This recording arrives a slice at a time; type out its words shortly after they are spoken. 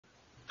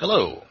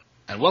Hello,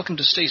 and welcome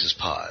to Stasis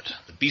Pod,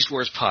 the Beast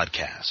Wars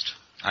podcast.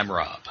 I'm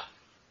Rob.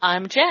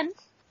 I'm Jen.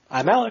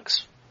 I'm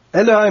Alex.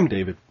 And I'm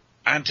David.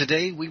 And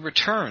today we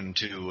return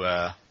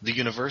to the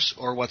universe,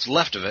 or what's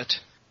left of it,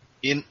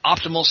 in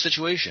optimal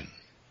situation.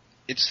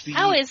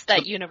 How is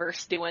that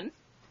universe doing?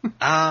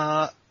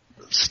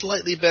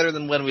 Slightly better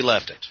than when we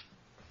left it,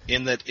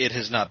 in that it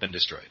has not been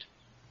destroyed.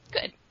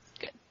 Good.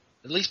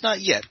 At least not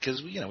yet,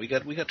 because we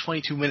got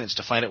 22 minutes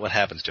to find out what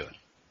happens to it.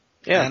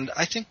 Yeah. And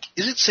I think,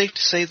 is it safe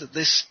to say that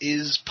this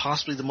is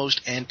possibly the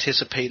most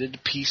anticipated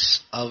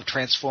piece of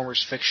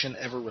Transformers fiction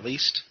ever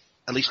released?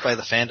 At least by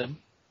the fandom?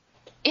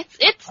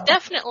 It's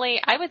definitely,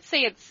 I would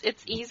say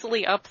it's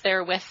easily up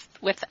there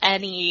with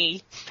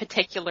any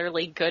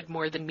particularly good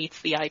more than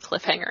meets the eye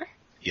cliffhanger.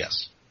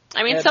 Yes.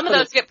 I mean, some of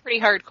those get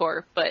pretty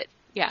hardcore, but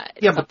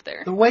it's up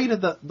there. The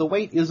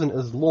wait isn't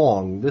as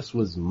long. This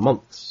was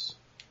months.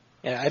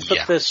 Yeah, I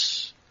put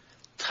this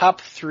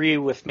top 3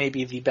 with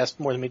maybe the best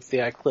more than meets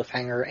the eye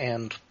cliffhanger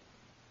and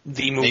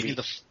the movie.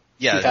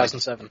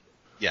 2007.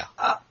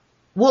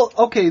 Well,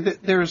 okay,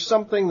 there's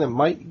something that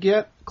might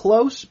get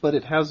close, but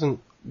it hasn't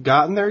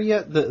gotten there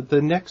yet.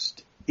 The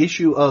next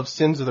issue of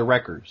Sins of the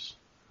Wreckers.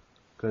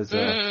 Because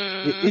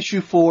issue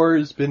 4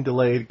 has been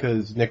delayed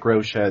because Nick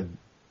Roche had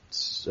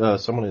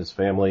someone in his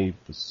family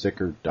was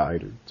sick or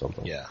died or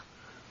something. Yeah.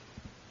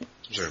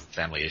 Some sort of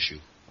family issue.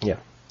 Yeah.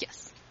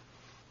 Yes.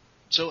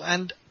 So,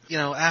 and,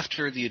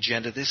 after the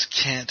agenda, this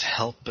can't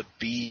help but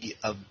be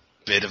a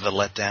bit of a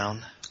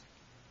letdown.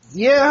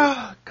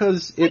 Yeah,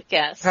 because it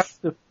has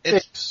to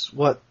fix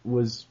what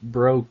was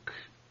broke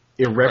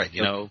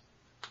irreparably.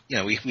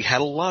 Right, we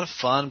had a lot of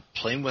fun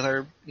playing with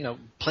our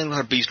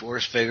Beast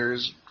Wars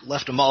figures,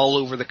 left them all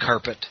over the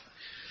carpet.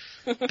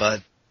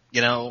 But,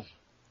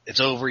 it's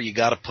over, you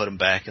gotta put them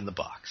back in the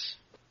box.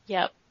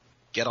 Yep.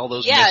 Get all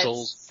those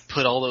missiles,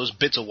 put all those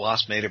bits of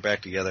Waspinator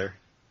back together.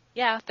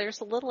 Yeah,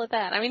 there's a little of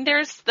that. I mean,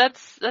 that's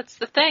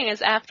the thing,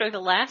 is after the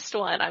last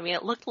one, I mean,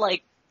 it looked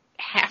like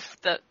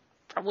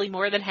probably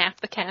more than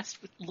half the cast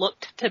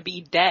looked to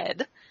be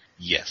dead.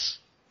 Yes.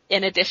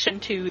 In addition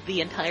to the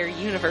entire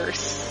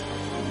universe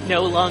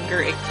no longer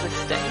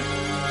existing.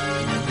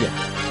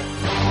 Yeah.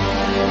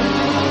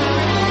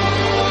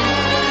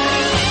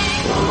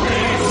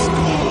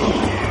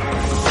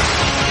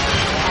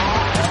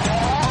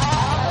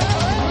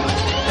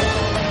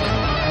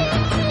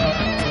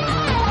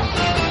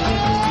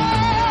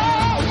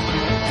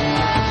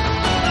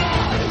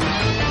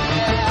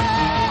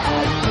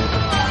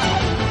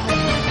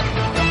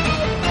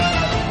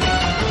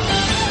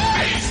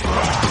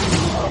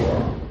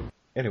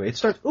 Anyway, it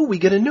starts, we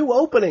get a new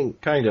opening,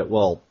 kind of.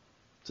 Well,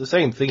 it's the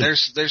same thing.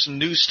 There's some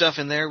new stuff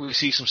in there. We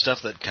see some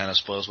stuff that kind of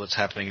spoils what's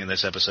happening in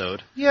this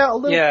episode. Yeah, a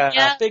little.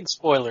 Yeah, big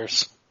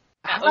spoilers.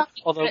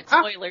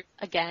 Spoilers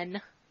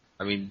again.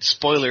 I mean,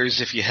 spoilers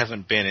if you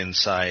haven't been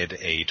inside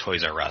a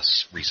Toys R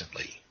Us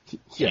recently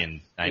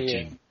in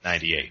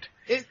 1998.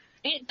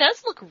 It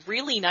does look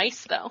really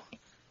nice, though.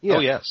 Yeah. Oh,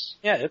 yes.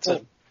 Yeah,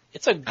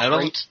 it's a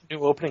great new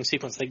opening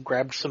sequence. They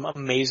grabbed some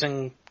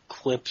amazing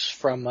clips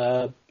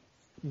from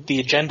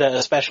the agenda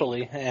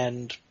especially,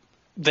 and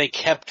they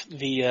kept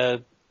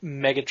the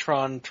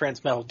Megatron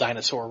Transmetal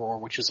Dinosaur Roar,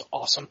 which is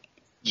awesome.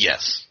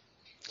 Yes.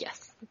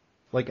 Yes.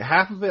 Like,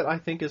 half of it, I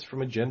think, is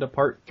from Agenda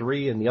Part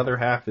 3, and the other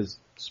half is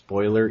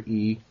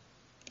spoiler-y.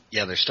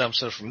 Yeah, there's some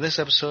stuff from this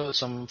episode,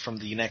 some from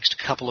the next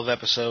couple of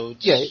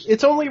episodes. Yeah,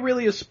 it's only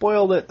really a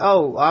spoil that,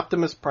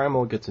 Optimus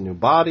Primal gets a new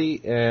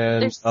body,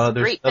 and there's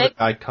another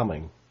guy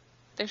coming.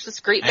 There's this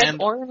great big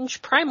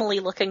orange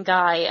primally looking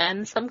guy,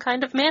 and some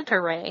kind of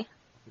manta ray.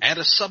 And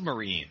a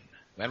submarine.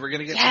 And we're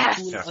going to get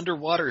some cool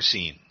underwater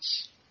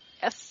scenes.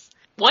 Yes.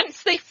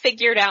 Once they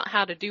figured out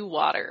how to do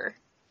water,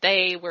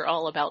 they were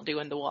all about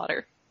doing the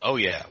water. Oh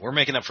yeah, we're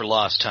making up for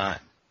lost time.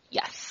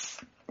 Yes.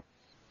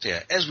 So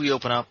yeah, as we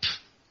open up,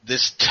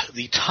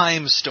 the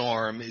time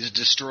storm is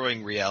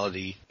destroying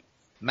reality.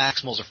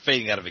 Maximals are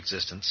fading out of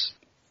existence.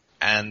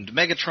 And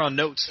Megatron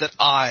notes that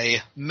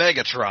I,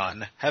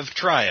 Megatron, have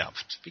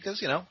triumphed. Because,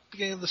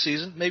 beginning of the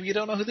season, maybe you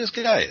don't know who this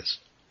guy is.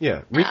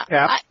 Yeah,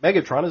 recap,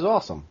 Megatron is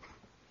awesome.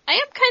 I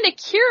am kind of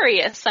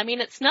curious. I mean,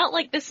 it's not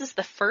like this is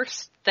the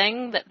first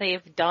thing that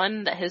they've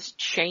done that has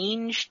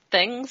changed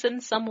things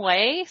in some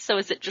way. So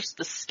is it just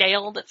the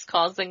scale that's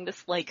causing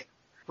this,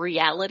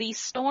 reality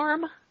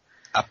storm?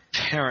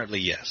 Apparently,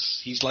 yes.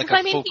 He's like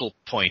a focal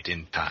point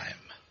in time.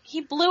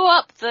 He blew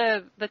up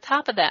the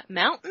top of that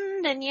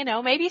mountain,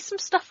 and, maybe some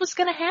stuff was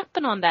going to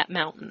happen on that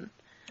mountain.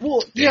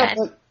 Well, yeah,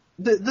 but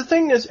the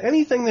thing is,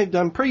 anything they've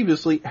done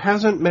previously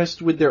hasn't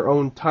messed with their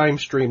own time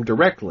stream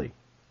directly.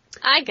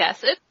 I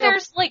guess.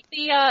 There's,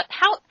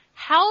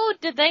 how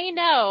did they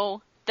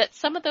know that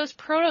some of those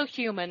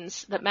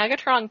proto-humans that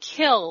Megatron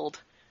killed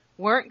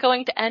weren't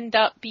going to end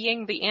up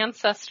being the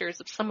ancestors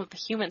of some of the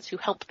humans who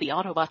helped the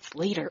Autobots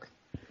later?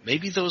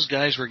 Maybe those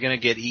guys were going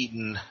to get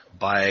eaten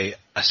by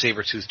a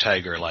saber-toothed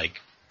tiger,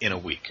 in a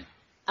week.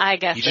 I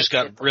guess. You just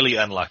got really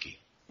unlucky.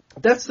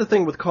 That's the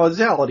thing with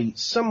causality.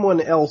 Someone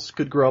else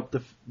could grow up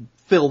to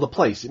fill the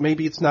place.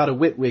 Maybe it's not a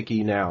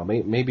Witwicky now.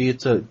 Maybe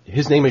it's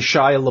his name is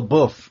Shia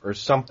LaBeouf or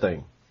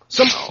something.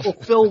 Some people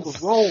fill the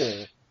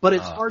role, but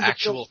it's hard to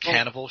actual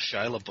cannibal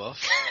Shia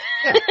LaBeouf.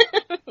 Yeah.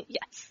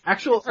 Yes.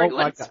 Actual, oh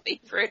my God.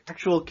 Favorite.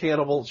 Actual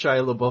cannibal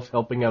Shia LaBeouf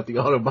helping out the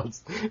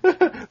Autobots.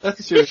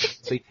 That's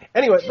seriously.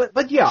 Anyway,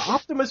 but yeah,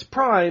 Optimus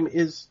Prime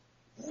is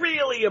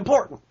really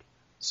important.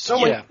 So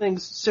many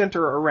things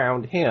center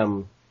around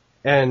him,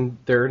 and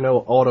there are no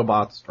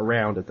Autobots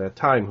around at that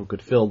time who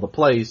could fill the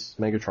place.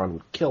 Megatron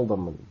would kill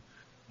them, and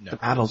the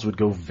battles would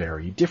go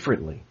very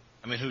differently.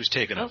 I mean, who's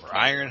taking over?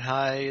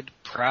 Ironhide,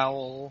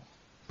 Prowl?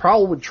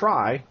 Prowl would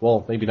try.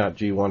 Well, maybe not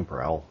G1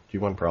 Prowl.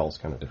 G1 Prowl is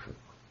kind of different.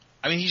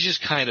 I mean, he's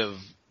just kind of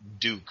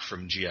Duke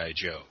from G.I.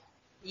 Joe.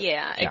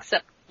 Yeah,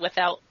 except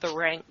without the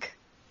rank.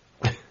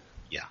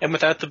 Yeah. And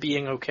without the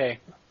being okay.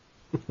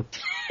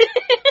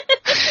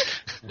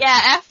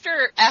 Yeah,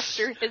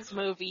 after his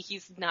movie,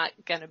 he's not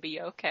gonna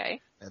be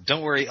okay.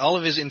 Don't worry, all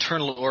of his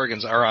internal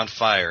organs are on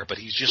fire, but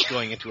he's just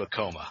going into a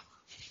coma.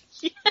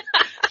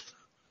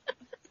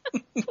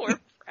 Poor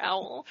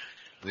Prowl.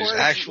 There's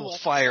actual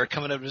fire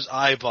coming out of his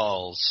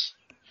eyeballs.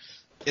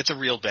 It's a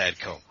real bad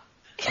coma.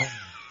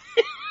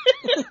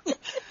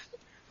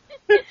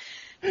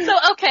 So,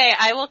 okay,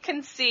 I will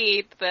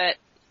concede that,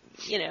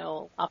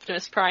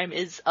 Optimus Prime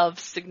is of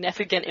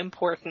significant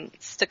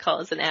importance to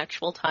cause an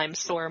actual time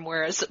storm,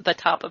 whereas the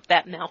top of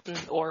that mountain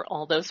or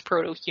all those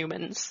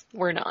proto-humans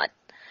were not.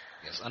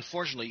 Yes,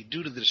 unfortunately,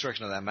 due to the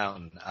destruction of that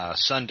mountain,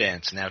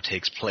 Sundance now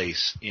takes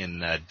place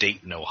in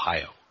Dayton,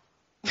 Ohio.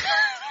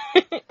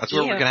 That's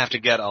where we're going to have to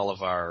get all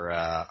of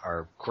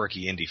our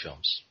quirky indie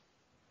films.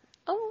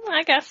 Oh,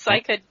 I guess I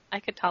could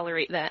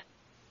tolerate that.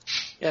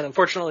 Yeah, and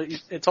unfortunately,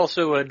 it's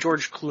also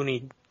George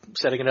Clooney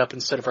setting it up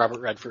instead of Robert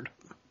Redford.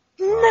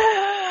 No!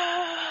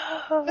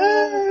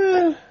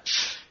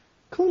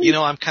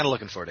 I'm kind of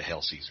looking forward to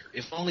Hail Caesar.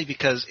 If only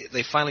because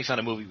they finally found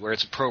a movie where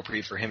it's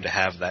appropriate for him to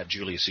have that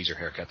Julius Caesar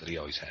haircut that he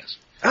always has.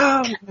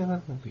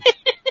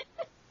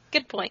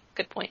 Good point.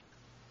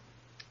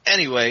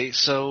 Anyway,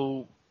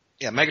 so,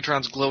 yeah,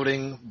 Megatron's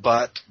gloating,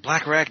 but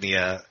Black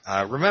Arachnia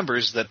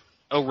remembers that,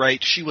 oh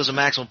right, she was a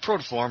Maximal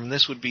Protoform, and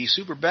this would be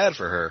super bad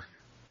for her.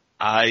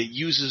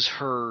 Uses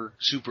her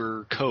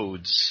super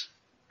codes,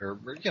 or,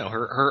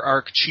 her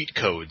ARC cheat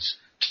codes,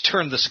 to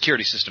turn the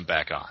security system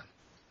back on.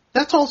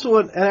 That's also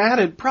an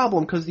added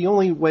problem, because the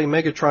only way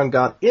Megatron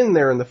got in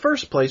there in the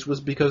first place was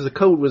because the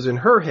code was in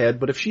her head,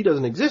 but if she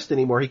doesn't exist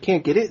anymore, he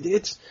can't get in.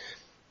 It's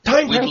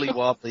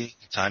wibbly-wobbly,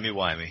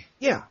 timey-wimey.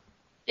 Yeah.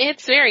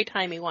 It's very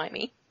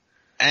timey-wimey.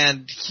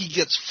 And he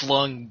gets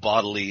flung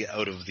bodily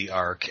out of the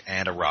ARC,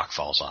 and a rock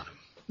falls on him,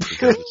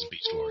 because it's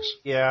Beast Wars.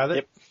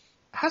 Yeah,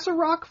 Has a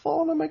rock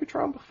fallen on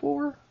Megatron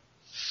before?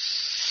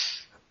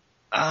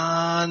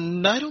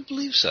 No, I don't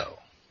believe so.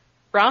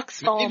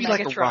 Rocks fall, maybe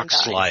Megatron like a rock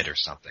dies. slide or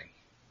something.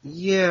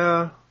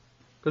 Yeah,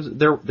 because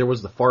there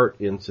was the fart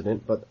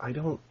incident, but I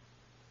don't...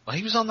 Well,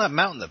 he was on that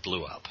mountain that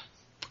blew up.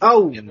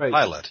 Oh, in right. the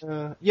pilot.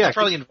 Yeah, it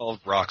probably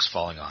involved rocks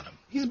falling on him.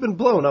 He's been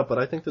blown up, but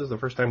I think this is the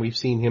first time we've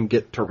seen him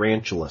get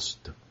tarantulas.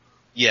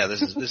 Yeah,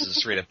 this is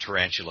straight up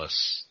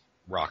tarantulas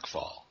rock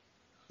fall.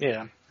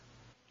 Yeah.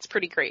 It's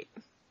pretty great.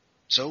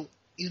 So,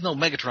 even though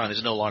Megatron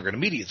is no longer an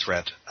immediate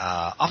threat,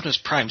 Optimus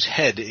Prime's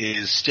head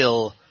is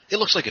still... It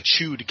looks like a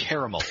chewed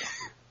caramel.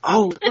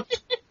 Oh,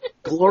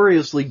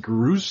 gloriously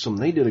gruesome.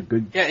 They did a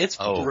good... Yeah, it's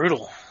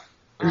brutal.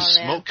 There's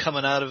smoke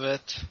coming out of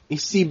it. You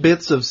see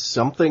bits of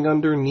something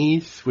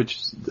underneath, which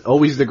is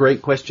always the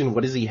great question,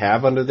 what does he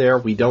have under there?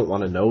 We don't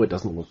want to know. It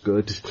doesn't look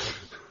good.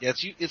 Yeah,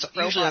 it's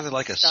usually either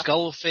like a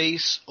skull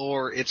face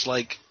or it's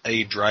like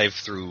a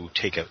drive-through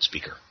takeout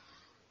speaker.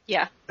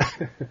 Yeah.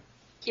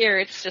 Here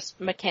it's just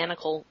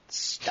mechanical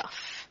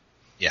stuff.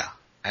 Yeah.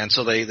 And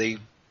so they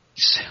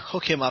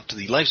hook him up to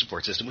the life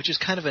support system, which is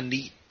kind of a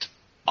neat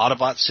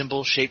Autobot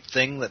symbol-shaped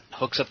thing that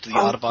hooks up to the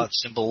Autobot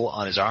symbol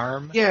on his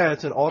arm. Yeah,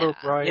 it's an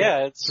auto-grind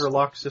it's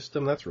interlock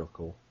system. That's real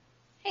cool.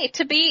 Hey,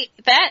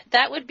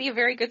 that would be a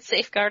very good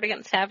safeguard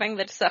against having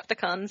the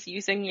Decepticons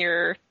using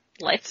your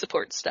life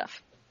support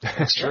stuff.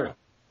 That's true.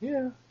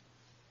 Yeah.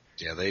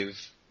 Yeah,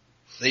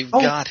 they've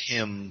got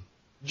him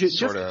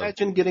Just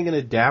imagine getting an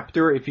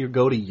adapter. If you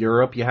go to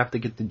Europe, you have to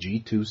get the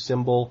G2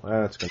 symbol.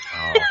 That's good.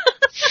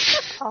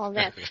 Oh,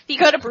 man. If you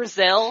go to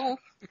Brazil,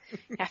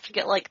 you have to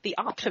get, like, the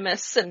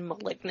Optimus and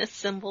Malignus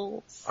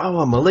symbols.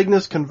 Oh, a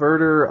Malignus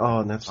converter. Oh,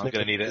 and that's I'm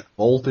gonna need it.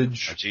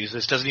 Voltage. Oh, jeez,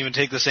 this doesn't even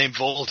take the same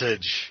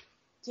voltage.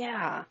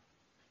 Yeah.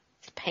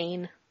 It's a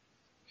pain.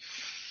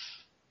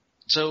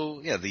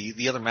 So, yeah,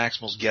 the other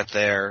Maximals get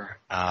there.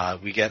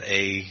 We get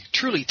a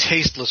truly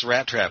tasteless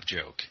rat trap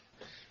joke.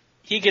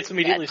 He gets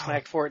immediately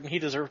smacked for it, and he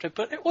deserved it,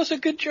 but it was a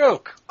good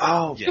joke.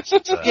 Oh, yes,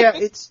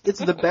 it's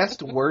the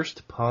best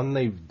worst pun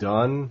they've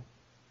done.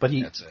 But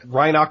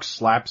Rhinox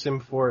slaps him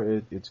for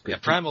it. It's good. Yeah,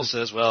 Primal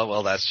says,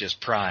 well, that's just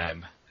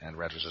Prime. And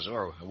Redford says,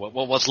 oh,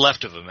 well, what's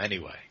left of him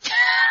anyway?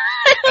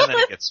 And then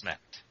he gets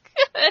smacked.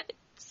 Good.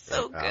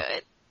 So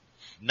good.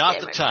 Not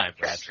the time,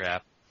 Rat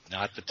Trap.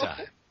 Not the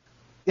time.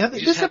 Yeah,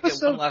 this episode...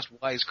 Get one last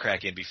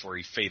wisecrack in before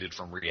he faded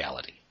from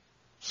reality.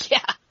 Yeah.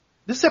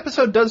 This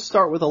episode does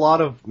start with a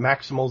lot of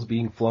Maximals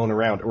being flown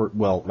around.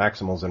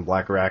 Maximals and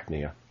Black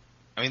Arachnia.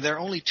 I mean, there are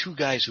only 2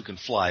 guys who can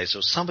fly, so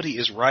somebody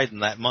is riding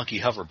that monkey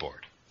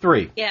hoverboard.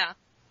 3. Yeah.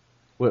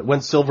 When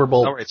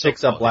Silverbolt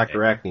picks up Black okay.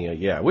 Arachnia,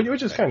 yeah,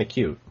 which is kind of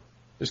cute.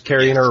 Just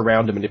carrying her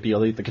around to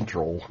manipulate the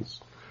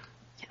controls.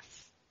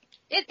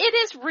 It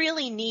is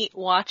really neat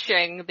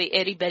watching the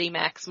itty bitty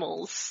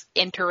Maximals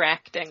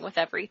interacting with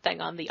everything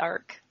on the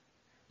Ark.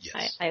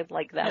 Yes. I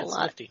like that a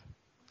lot. Nifty.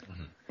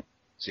 Mm-hmm.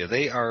 So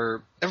yeah,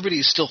 everybody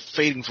is still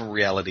fading from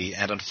reality,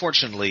 and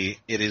unfortunately,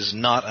 it is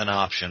not an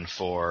option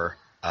for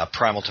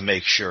Primal to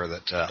make sure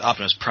that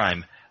Optimus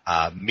Prime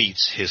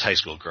meets his high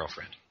school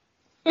girlfriend.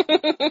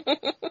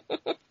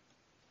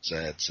 So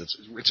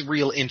it's a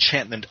real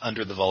enchantment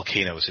under the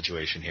volcano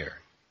situation here.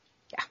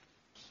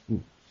 Yeah.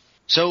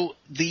 So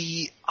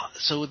they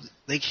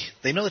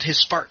know that his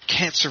spark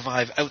can't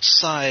survive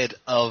outside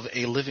of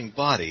a living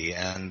body,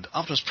 and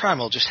Optimus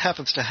Primal just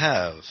happens to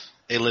have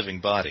a living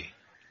body.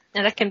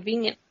 And a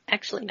convenient,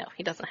 actually no,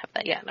 he doesn't have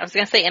that yet. I was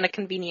going to say in a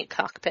convenient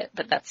cockpit,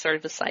 but that's sort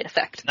of a side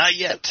effect. Not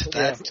yet.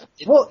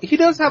 Well, he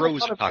does have a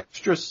grows lot of up.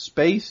 extra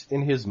space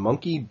in his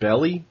monkey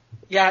belly.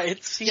 Yeah,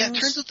 it seems Yeah, it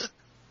turns out that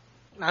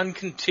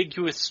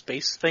non-contiguous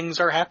space things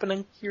are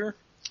happening here.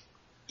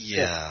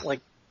 yeah,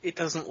 Like, it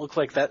doesn't look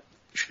like that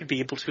should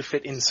be able to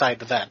fit inside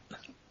that.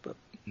 But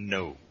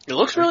no, it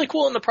looks really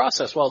cool in the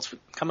process while it's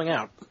coming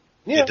out.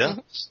 Yeah, it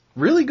does.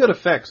 really good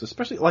effects,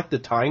 especially like the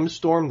time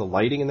storm. The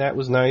lighting in that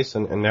was nice,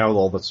 and now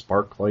all the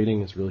spark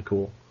lighting is really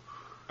cool.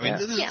 I mean,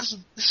 this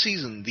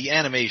season the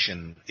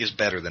animation is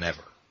better than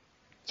ever.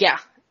 Yeah,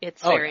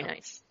 it's very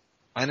nice.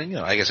 And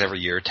I guess every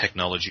year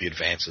technology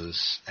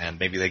advances, and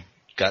maybe they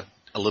got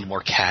a little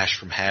more cash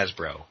from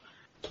Hasbro.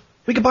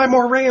 We can buy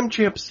more RAM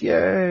chips!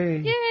 Yay!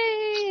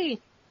 Yay!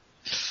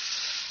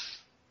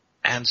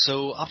 And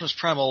so Optimus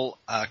Primal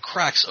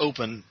cracks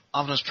open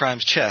Optimus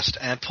Prime's chest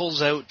and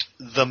pulls out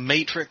the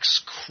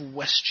Matrix ?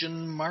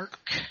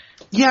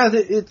 Yeah,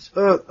 it's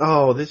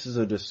this is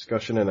a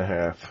discussion and a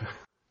half.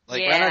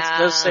 Like, Yeah. Renax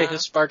does say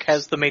his spark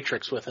has the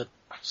Matrix with it.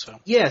 So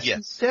Yes, Yes.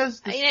 he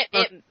says I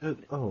mean,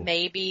 it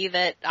may be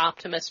that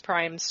Optimus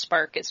Prime's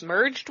spark is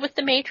merged with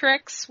the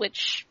Matrix,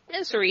 which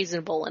is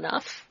reasonable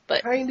enough,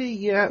 but kinda,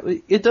 yeah.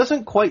 It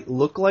doesn't quite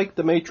look like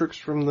the Matrix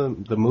from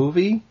the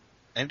movie.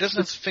 and it doesn't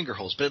have finger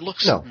holes, but it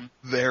looks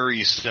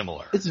very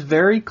similar. It's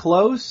very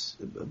close,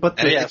 but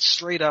And it's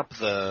straight up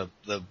the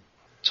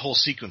whole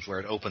sequence where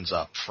it opens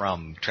up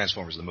from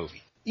Transformers the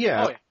movie.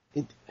 yeah. Oh,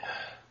 yeah.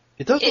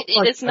 It does look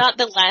like... it is not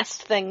the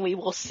last thing we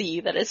will see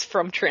that is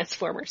from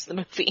Transformers the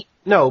movie.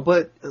 No,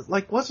 but,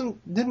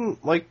 didn't,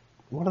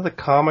 one of the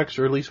comics,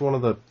 or at least one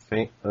of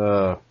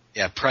the,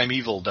 Yeah,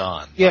 Primeval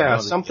Dawn. yeah,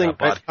 something,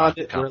 retconned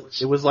it, where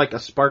it was like a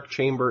spark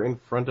chamber in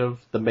front of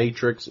the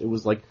Matrix, it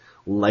was like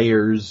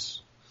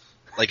layers.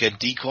 Like a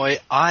decoy.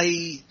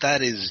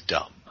 That is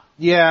dumb.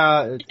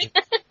 Yeah.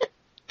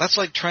 That's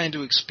like trying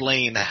to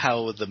explain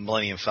how the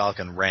Millennium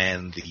Falcon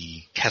ran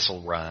the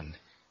Kessel Run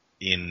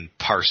in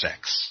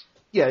parsecs.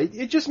 Yeah,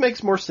 it just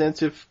makes more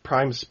sense if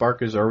Prime's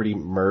spark is already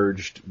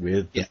merged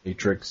with the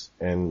Matrix,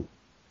 and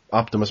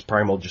Optimus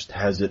Primal just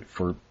has it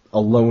for a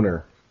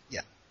loner. Yeah.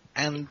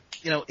 And,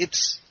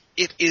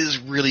 it is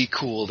really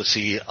cool to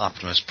see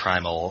Optimus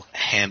Primal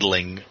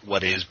handling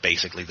what is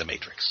basically the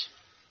Matrix.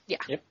 Yeah.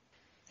 Yep.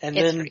 And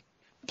It's then great.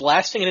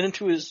 blasting it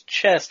into his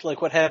chest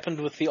like what happened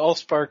with the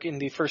Allspark in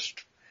the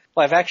first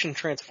live-action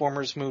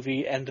Transformers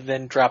movie, and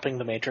then dropping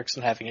the Matrix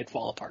and having it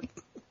fall apart.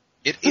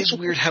 It is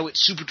weird how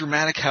it's super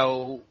dramatic,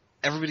 how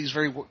everybody's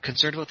very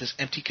concerned about this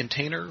empty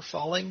container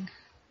falling.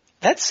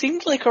 That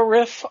seemed like a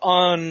riff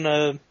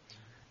on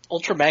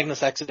Ultra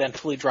Magnus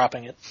accidentally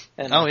dropping it.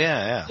 And Oh,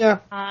 yeah.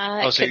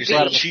 Yeah. So you're could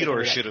saying be.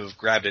 Cheetor should have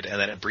grabbed it and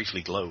then it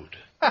briefly glowed.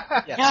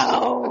 yes.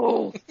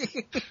 No!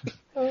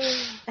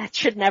 That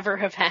should never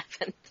have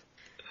happened.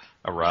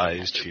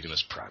 Arise,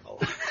 Optimus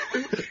Primal.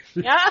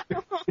 Yeah.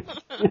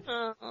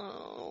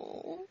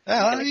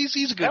 Well,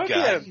 he's a good That would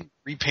guy. be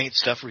He repaints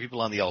stuff for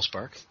people on the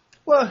Allspark.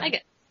 Well, I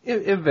get.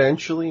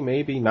 eventually,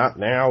 maybe. Not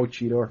now,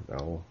 Cheetor.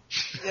 No.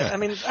 Yeah, I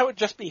mean, that would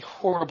just be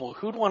horrible.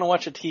 Who'd want to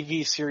watch a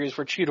TV series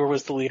where Cheetor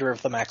was the leader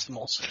of the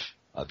Maximals?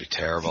 That'd be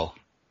terrible.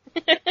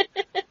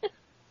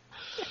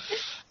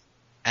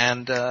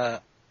 And,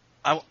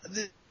 I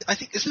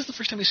think, is this the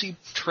first time we see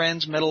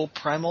Transmetal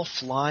Primal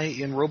fly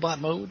in robot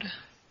mode?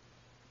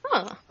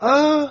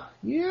 Huh.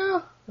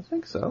 Yeah, I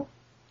think so.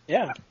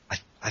 Yeah.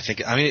 I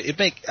think,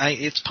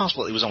 it's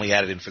possible it was only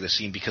added in for the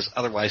scene because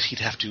otherwise he'd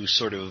have to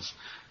sort of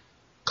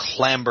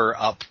clamber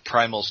up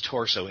Primal's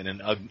torso in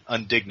an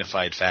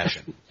undignified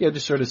fashion. Yeah,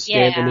 just sort of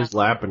stand in Yeah. his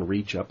lap and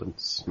reach up and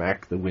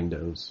smack the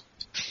windows.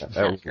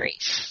 That was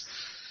Great.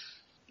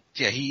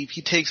 Yeah, he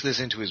takes this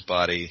into his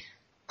body.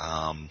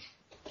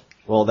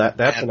 Well,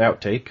 that's an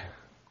outtake.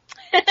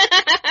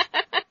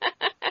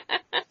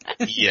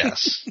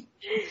 Yes.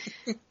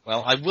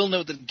 Well, I will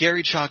note that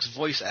Gary Chalk's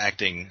voice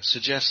acting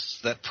suggests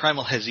that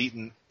Primal has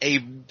eaten a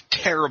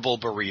terrible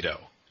burrito.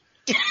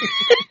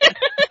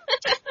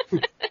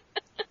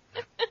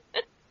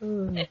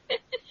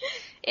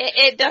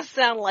 It does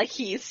sound like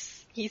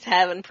he's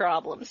having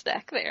problems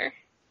back there.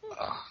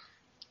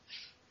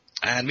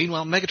 And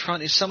meanwhile,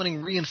 Megatron is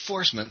summoning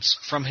reinforcements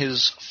from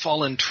his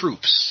fallen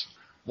troops.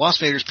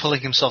 Waspinator's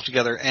pulling himself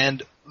together,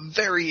 and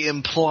very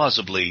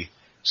implausibly,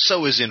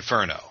 so is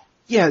Inferno.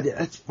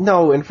 Yeah,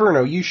 no,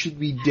 Inferno, you should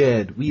be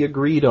dead. We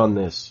agreed on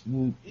this.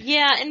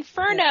 Yeah,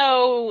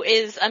 Inferno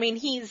is,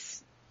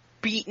 he's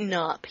beaten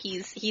up.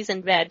 He's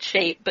in bad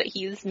shape, but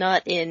he's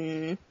not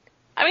in...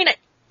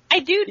 I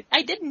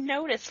did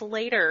notice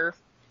later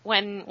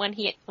when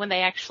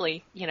they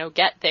actually,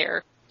 get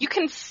there, you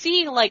can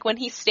see, like, when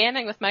he's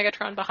standing with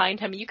Megatron behind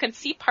him, you can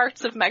see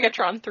parts of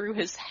Megatron through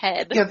his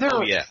head.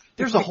 Yeah,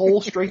 there's a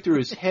hole straight through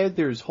his head.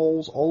 There's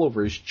holes all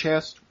over his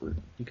chest where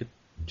you could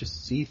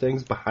just see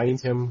things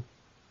behind him.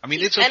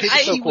 It's okay.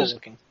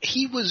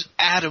 He was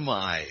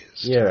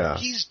atomized. Yeah.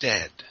 He's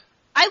dead.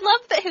 I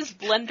love that his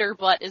blender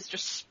butt is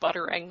just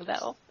sputtering,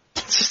 though.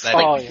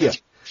 Yeah.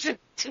 It's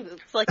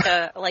like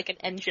an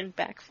engine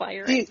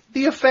backfiring.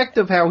 The effect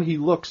of how he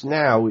looks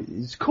now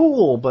is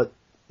cool, but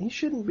he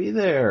shouldn't be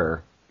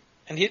there.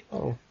 And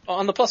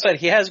on the plus side,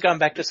 he has gone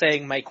back to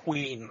saying "my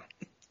queen."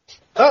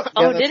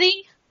 Did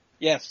he?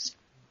 Yes.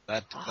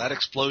 That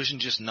explosion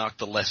just knocked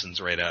the lessons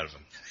right out of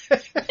him.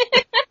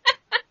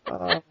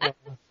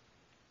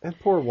 And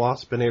poor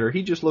Waspinator,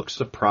 he just looks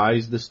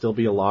surprised to still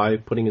be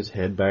alive, putting his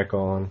head back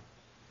on.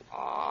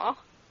 Aww.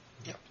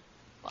 Yep.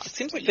 It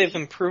seems like they've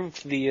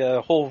improved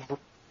the whole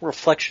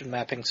reflection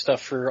mapping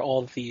stuff for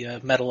all of the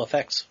metal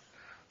effects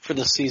for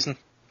this season.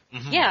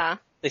 Mm-hmm. Yeah.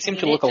 They seem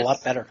to look a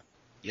lot better.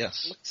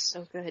 Yes. Looks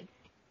so good.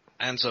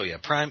 And so,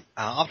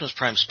 Optimus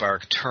Prime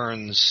Spark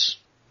turns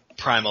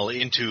Primal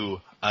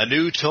into a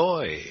new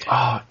toy.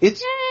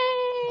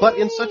 But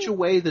in such a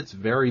way that's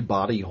very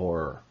body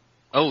horror.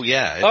 Oh,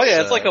 yeah.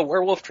 It's like a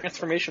werewolf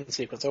transformation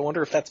sequence. I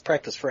wonder if that's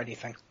practice for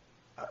anything.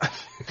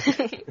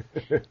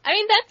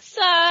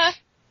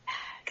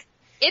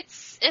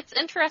 It's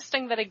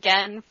interesting that,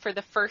 again, for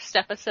the first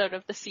episode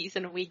of the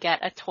season, we get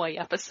a toy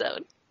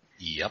episode.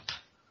 Yep.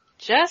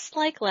 Just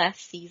like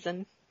last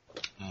season.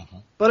 Mm-hmm.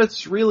 But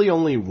it's really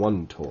only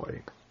one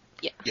toy.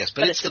 Yeah. Yes,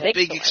 but it's the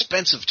big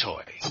expensive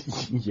toy.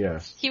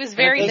 Yes. He was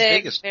very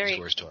big. Very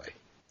Wars toy.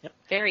 Yep.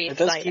 Very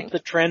exciting. It does keep the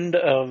trend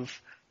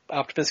of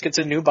Optimus gets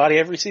a new body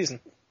every season.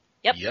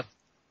 Yep.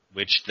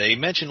 Which they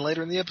mention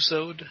later in the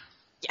episode.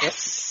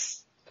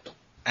 Yes.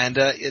 And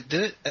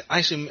did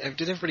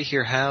everybody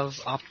here have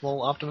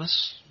Optimal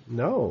Optimus?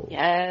 No.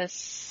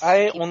 Yes.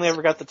 I only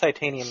ever got the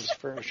titanium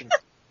version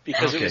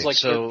because it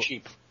was dirt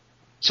cheap.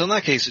 So in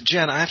that case,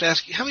 Jen, I have to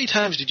ask you, how many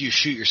times did you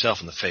shoot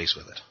yourself in the face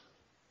with it?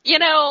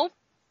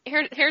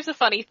 Here's a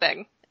funny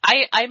thing.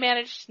 I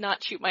managed to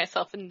not shoot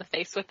myself in the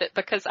face with it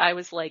because I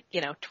was 20,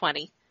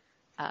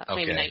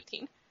 maybe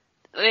 19.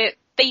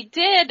 They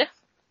did,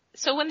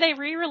 so when they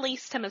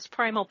re-released him as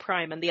Primal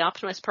Prime in the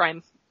Optimus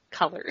Prime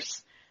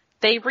colors,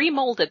 they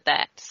remolded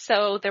that.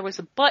 So there was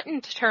a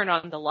button to turn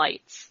on the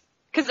lights.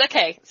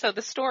 So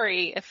the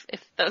story, if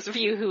those of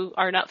you who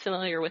are not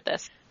familiar with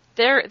this,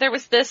 there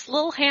was this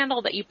little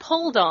handle that you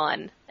pulled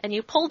on, and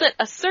you pulled it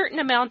a certain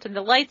amount and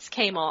the lights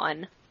came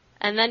on,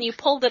 and then you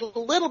pulled it a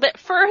little bit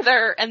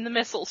further and the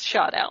missiles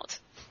shot out.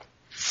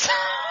 So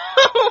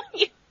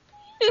you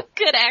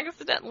could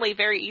accidentally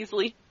very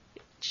easily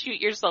shoot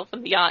yourself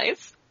in the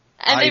eyes.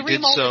 And I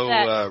did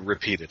so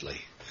repeatedly.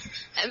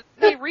 And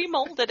they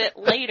remolded it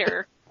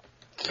later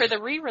for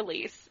the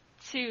re-release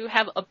to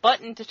have a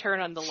button to turn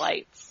on the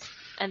lights,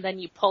 and then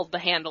you pulled the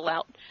handle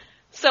out.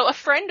 So a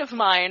friend of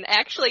mine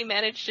actually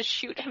managed to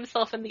shoot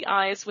himself in the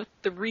eyes with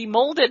the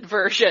remolded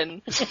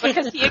version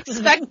because he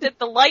expected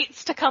the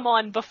lights to come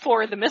on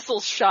before the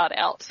missiles shot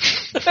out.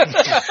 So he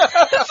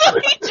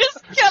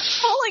just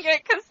kept pulling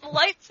it because the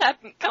lights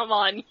hadn't come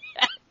on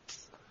yet.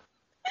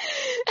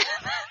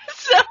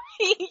 So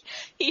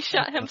he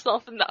shot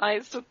himself in the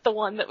eyes with the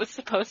one that was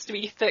supposed to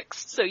be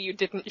fixed so you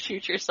didn't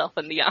shoot yourself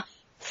in the eye.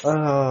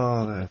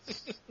 Oh,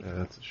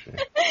 that's a shame.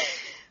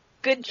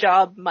 Good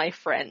job, my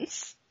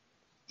friends.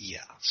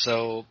 Yeah,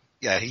 so,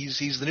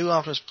 he's the new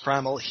Optimus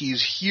Primal.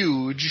 He's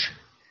huge.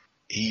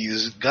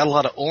 He's got a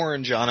lot of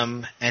orange on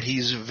him, and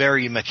he's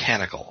very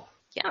mechanical.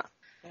 Yeah.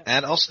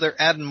 And also they're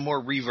adding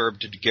more reverb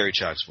to Gary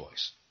Chalk's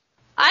voice.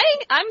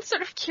 I'm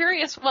sort of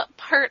curious what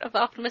part of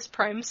Optimus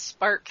Prime's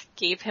spark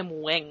gave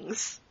him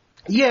wings.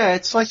 Yeah,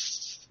 it's like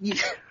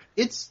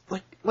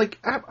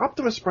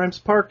Optimus Prime's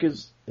spark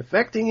is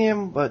affecting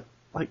him, but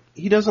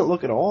he doesn't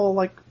look at all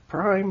like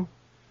Prime.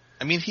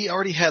 I mean, he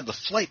already had the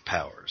flight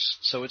powers,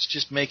 so it's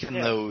just making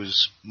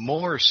those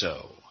more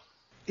so.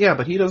 Yeah,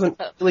 but he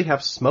doesn't really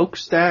have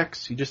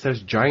smokestacks. He just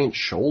has giant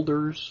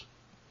shoulders.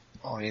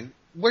 Oh, I mean,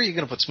 where are you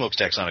going to put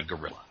smokestacks on a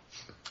gorilla?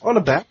 On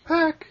a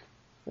backpack,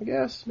 I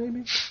guess,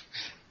 maybe.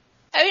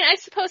 I mean, I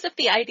suppose if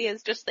the idea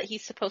is just that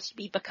he's supposed to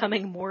be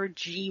becoming more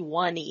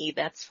G1-y,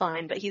 that's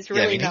fine, but he's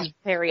really not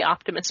very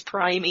Optimus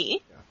Prime-y.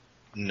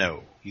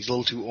 No, he's a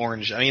little too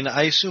orange. I mean,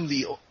 I assume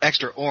the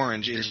extra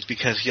orange is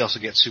because he also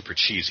gets super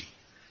cheesy.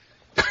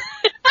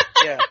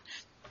 Yeah.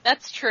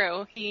 That's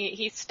true.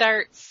 He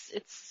starts,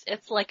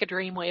 it's like a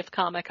Dreamwave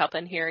comic up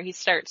in here. He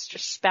starts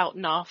just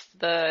spouting off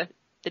the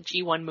the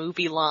G1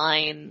 movie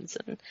lines.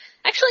 And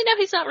actually, no,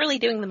 he's not really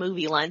doing the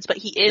movie lines, but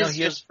he is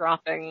just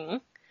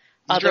dropping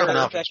other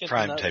Optimus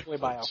Prime type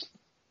quotes.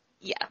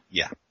 Yeah.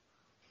 Yeah.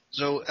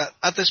 So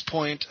at this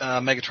point,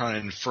 Megatron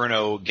and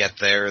Inferno get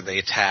there. They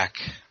attack.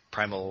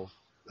 Primal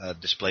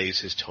displays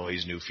his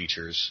toy's new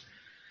features.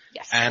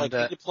 Yes. And,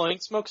 like deploying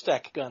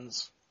smokestack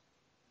guns.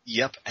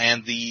 Yep,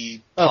 and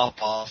the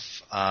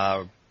pop-off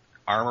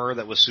armor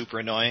that was super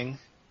annoying.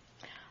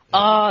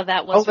 Oh,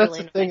 that was that's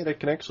really a thing that it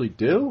can actually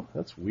do?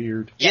 That's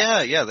weird.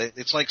 Yeah,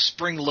 it's like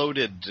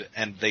spring-loaded,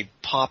 and they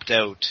popped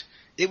out.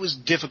 It was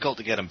difficult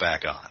to get them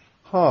back on.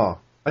 Huh.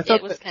 I thought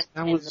it was kind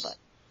of in the butt.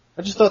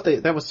 I just thought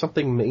that was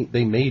something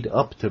they made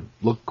up to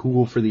look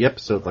cool for the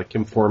episode, like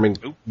him forming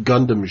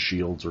Gundam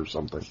shields or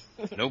something.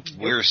 Nope,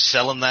 we're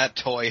selling that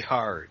toy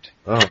hard.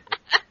 Oh.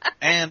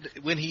 And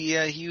when he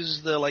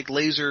uses the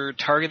laser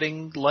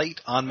targeting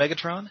light on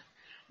Megatron,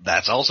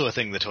 that's also a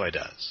thing the toy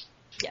does.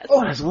 Yes.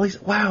 Oh, that's a laser.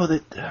 Wow,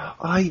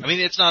 I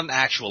mean, it's not an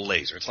actual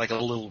laser. It's like a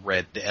little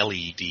red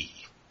LED.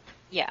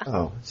 Yeah.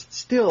 Oh,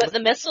 still. But the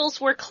missiles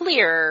were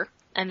clear,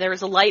 and there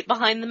was a light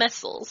behind the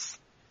missiles.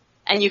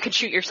 And you could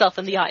shoot yourself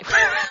in the eye.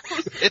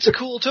 It's a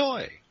cool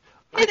toy.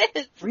 It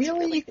is.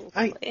 Really? Cool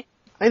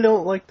I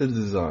don't like the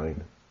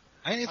design.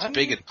 It's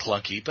big and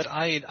clunky, but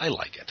I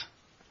like it.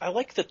 I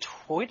like the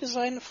toy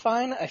design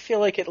fine. I feel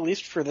like, at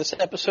least for this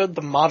episode,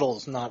 the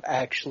model's not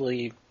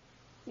actually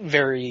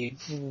very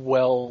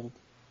well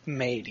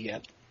made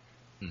yet.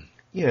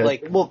 Yeah,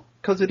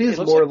 because it is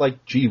more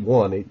like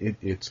G1.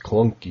 It's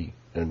clunky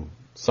and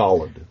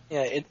solid.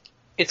 Yeah,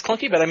 it's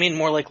clunky, but I mean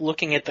more like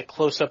looking at the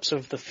close-ups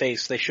of the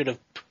face. They should have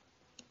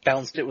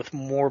balanced it with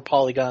more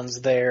polygons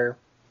there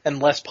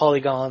and less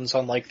polygons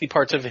on the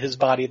parts of his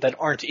body that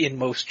aren't in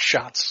most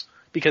shots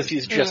because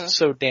he's just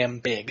so damn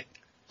big.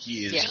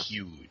 He is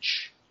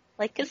huge.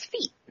 Like his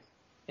feet.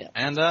 Yeah.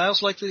 And I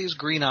also like that he has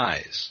green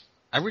eyes.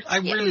 I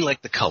really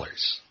like the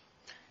colors.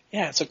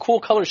 Yeah, it's a cool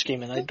color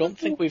scheme, and I don't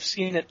think we've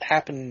seen it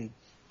happen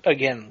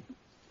again.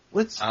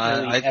 David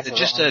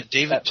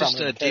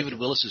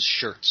Willis's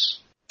shirts.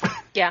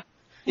 Yeah.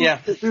 Yeah.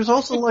 There's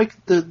also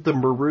the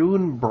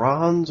maroon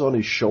bronze on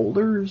his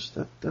shoulders.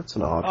 That's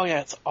an odd. Oh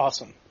yeah, it's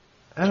awesome.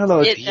 I don't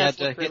know. He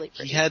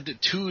had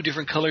 2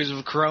 different colors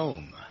of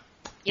chrome.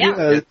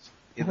 Yeah.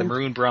 The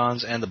maroon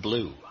bronze and the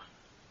blue.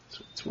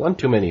 It's one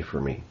too many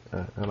for me.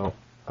 I don't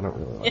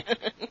really like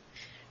it.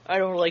 I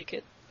don't like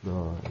it.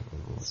 No.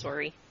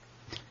 Sorry.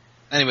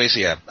 Anyways,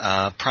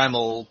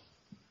 Primal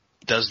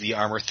does the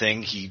armor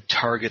thing. He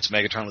targets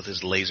Megatron with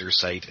his laser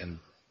sight and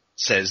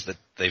says that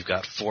they've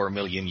got 4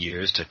 million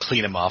years to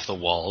clean him off the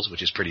walls,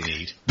 which is pretty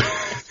neat.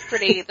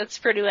 That's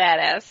pretty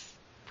badass.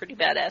 Pretty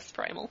badass,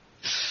 Primal.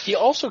 He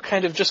also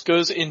kind of just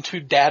goes into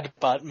dad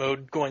bot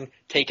mode, going,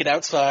 take it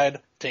outside,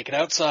 take it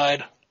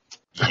outside.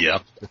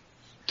 Yep.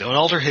 Don't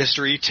alter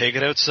history, take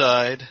it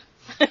outside.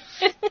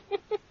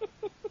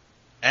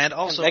 And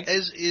also,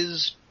 as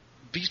is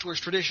Beast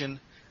Wars tradition,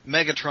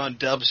 Megatron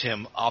dubs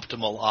him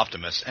Optimal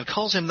Optimus and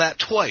calls him that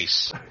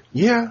twice.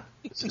 Yeah.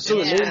 So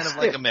it's kind of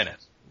like a minute.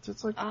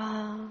 It's like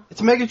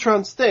it's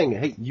Megatron's thing.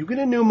 Hey, you get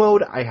a new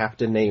mode, I have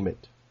to name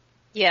it.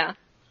 Yeah.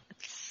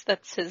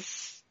 That's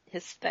his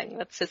thing.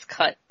 That's his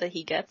cut that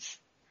he gets.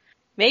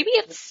 Maybe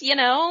it's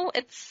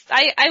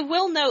I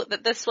will note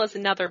that this was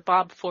another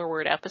Bob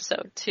Forward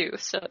episode too.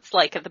 So it's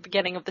like at the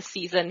beginning of the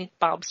season,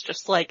 Bob's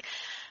just like,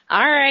 all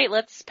right,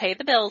 let's pay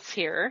the bills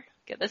here.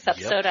 Get this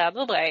episode out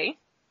of the way.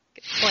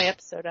 Get the toy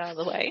episode out of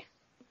the way.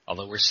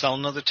 Although we're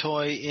selling another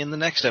toy in the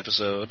next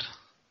episode.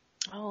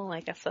 Oh, I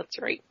guess that's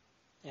right.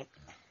 Yep.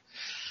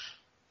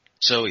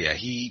 So yeah,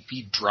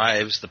 he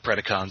drives the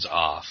Predacons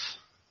off.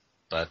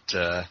 But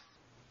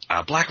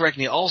Black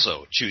Arachnia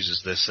also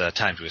chooses this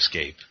time to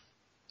escape.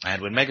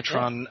 And when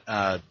Megatron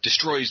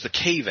destroys the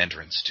cave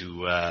entrance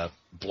to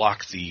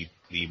block the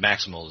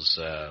Maximals'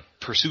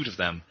 pursuit of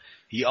them,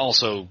 he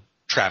also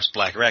traps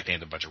Black Arachnia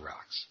in a bunch of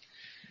rocks.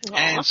 Aww.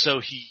 And so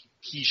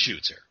he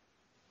shoots her.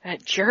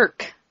 That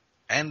jerk.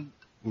 And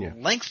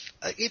like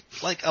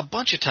a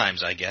bunch of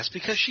times, I guess,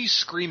 because she's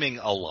screaming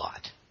a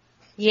lot.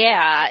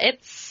 Yeah,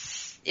 it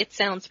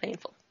sounds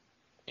painful.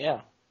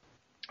 Yeah.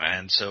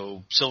 And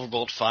so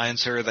Silverbolt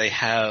finds her. They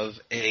have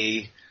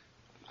a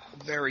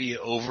very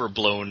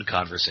overblown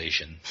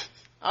conversation.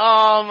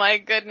 Oh my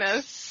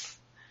goodness.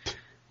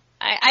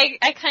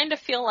 I kind of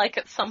feel like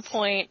at some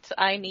point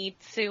I need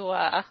to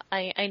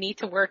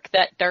work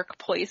that dark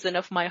poison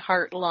of my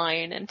heart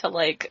line into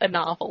like a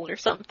novel or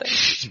something.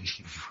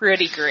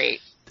 Pretty great.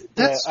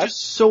 That's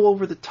just so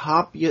over the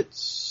top, yet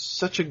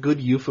such a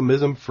good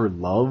euphemism for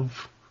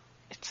love.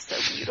 It's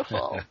so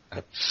beautiful.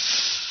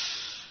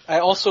 I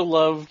also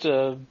loved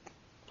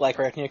Black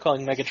Arachnia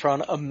calling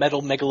Megatron a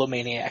metal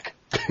megalomaniac.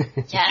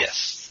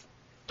 Yes.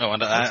 Oh,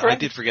 and I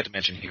did forget to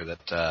mention here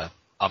that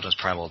Optimus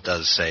Primal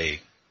does say,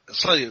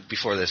 slightly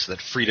before this,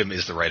 that freedom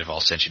is the right of all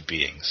sentient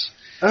beings.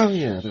 Oh,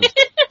 yeah.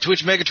 To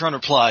which Megatron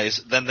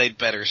replies, then they'd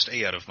better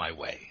stay out of my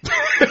way.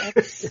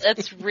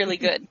 That's really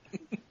good.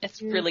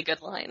 It's a really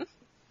good line.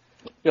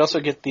 We also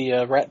get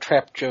the rat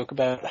trap joke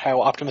about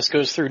how Optimus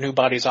goes through new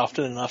bodies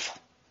often enough.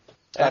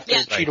 After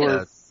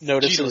Cheetor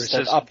notices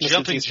that Optimus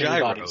jumping is using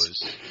new bodies.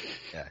 gyros.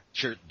 Yeah,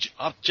 sure.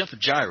 Jumping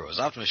gyros.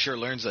 Optimus sure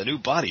learns a new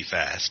body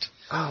fast.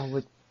 Oh,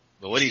 but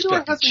what do you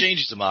expect? He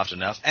changes them often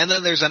enough. And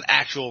then there's an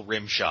actual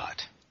rim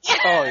shot. Yeah,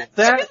 Oh,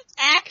 there's an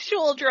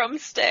actual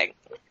drumstick.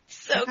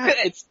 So good.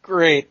 It's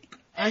great.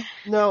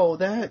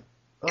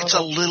 It's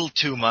a little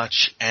too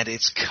much, and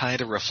it's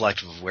kind of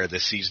reflective of where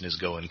this season is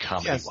going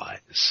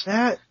comedy-wise.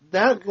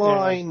 That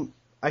line,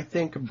 I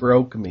think,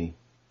 broke me.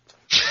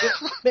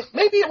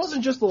 Maybe it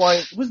wasn't just the line,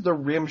 it was the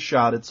rim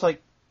shot. It's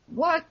like,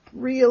 what?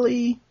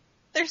 Really?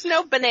 There's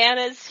no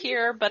bananas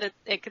here, but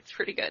it gets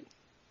pretty good.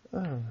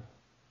 Oh.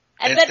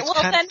 And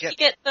then you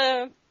get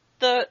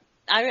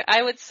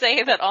I would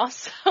say that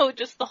also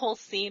just the whole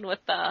scene with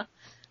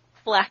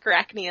Black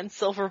Arachne and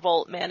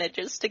Silverbolt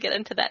manages to get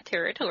into that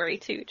territory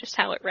too, just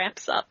how it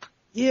wraps up.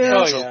 Yeah.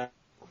 Oh, yeah.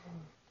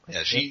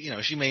 Yeah,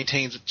 she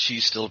maintains that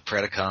she's still a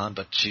Predacon,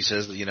 but she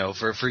says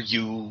that, for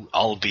you,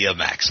 I'll be a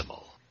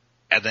Maximal.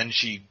 And then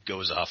she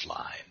goes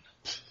offline.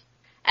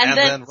 And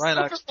then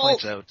Rhinox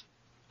points out...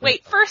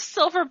 Wait, first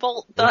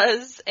Silverbolt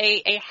does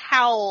a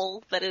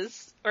howl that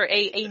is, or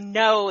a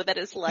no that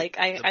is like,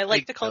 I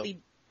like to call the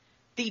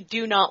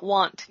do not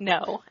want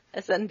no,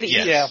 as in the...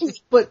 Yeah.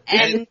 But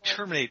and it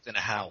terminates in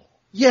a howl.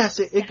 Yes,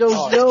 it goes,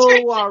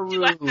 no, Aru.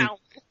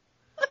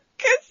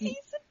 Because he's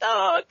a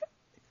dog.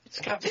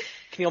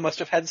 Keil must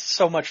have had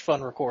so much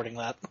fun recording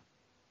that.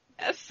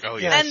 Yes. Oh,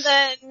 yes. And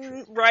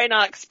then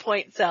Rhinox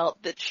points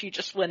out that she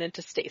just went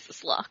into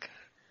stasis lock.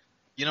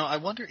 I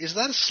wonder, is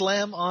that a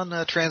slam on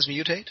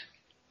Transmutate?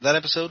 That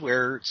episode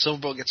where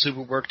Silverbolt gets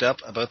super worked up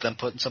about them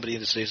putting somebody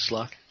into stasis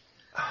lock?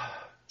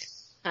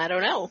 I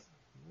don't know.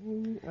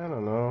 I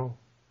don't know.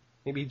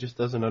 Maybe he just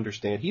doesn't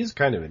understand. He's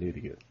kind of an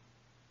idiot.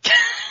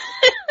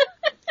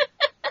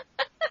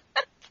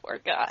 Poor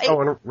guy. Oh,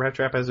 and Rat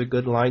Trap has a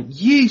good line.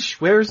 Yeesh,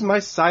 where's my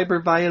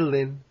cyber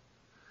violin?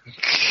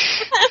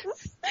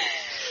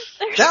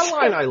 That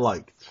line I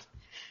liked.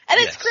 And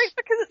it's great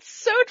because it's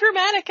so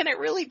dramatic and it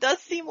really does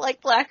seem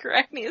like Black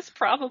Arachne is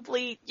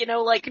probably,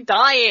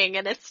 dying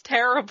and it's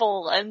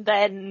terrible. And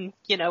then,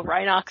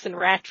 Rhinox and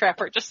Rat Trap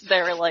are just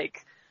there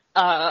like,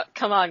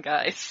 come on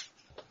guys.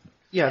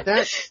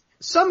 Yeah,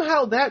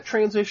 somehow that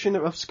transition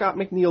of Scott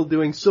McNeil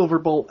doing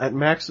Silverbolt at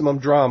maximum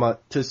drama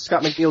to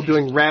Scott McNeil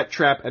doing Rat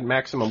Trap at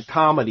maximum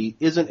comedy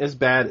isn't as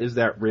bad as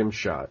that rim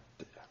shot.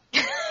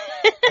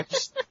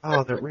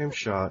 That rim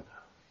shot.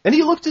 And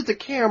he looked at the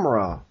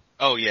camera.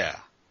 Oh, yeah.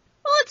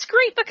 Well, it's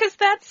great because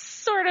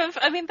that's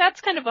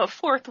that's kind of a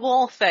fourth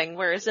wall thing,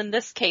 whereas in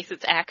this case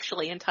it's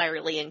actually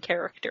entirely in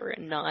character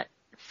and not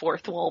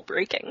fourth wall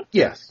breaking.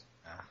 Yes.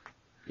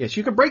 Yes,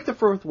 you can break the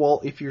fourth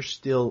wall if you're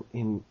still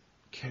in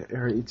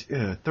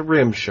the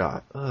rim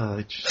shot.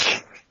 That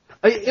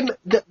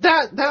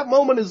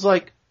moment is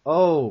like,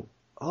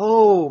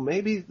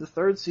 maybe the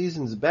third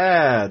season's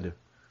bad.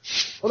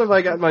 What have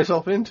I gotten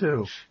myself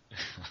into?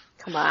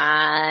 Come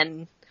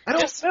on. I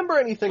don't remember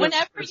anything.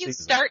 Whenever you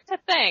start to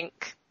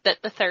think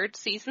that the third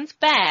season's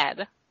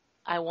bad,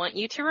 I want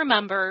you to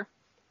remember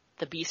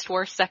the Beast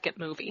Wars second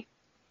movie.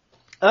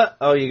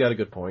 You got a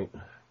good point.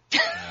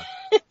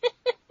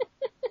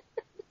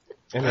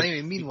 And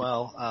anyway,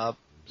 meanwhile,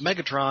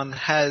 Megatron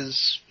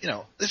has,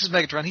 this is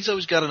Megatron, he's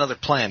always got another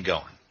plan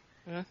going.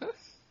 Mm-hmm.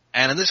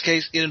 And in this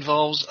case, it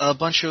involves a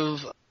bunch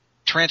of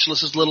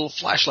Tarantulas' little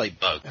flashlight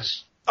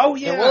bugs. Oh,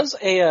 yeah. There was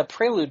a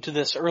prelude to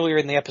this earlier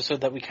in the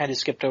episode that we kind of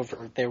skipped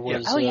over. There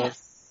was...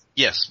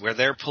 Yes, where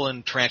they're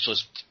pulling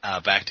Tarantulas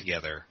back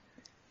together.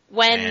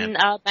 When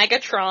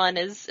Megatron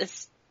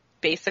is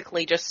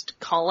basically just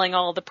calling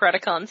all the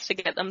Predacons to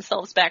get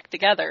themselves back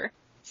together.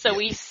 So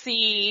we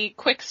see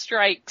Quick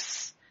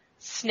Strike's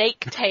snake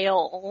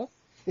tail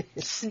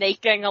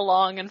snaking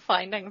along and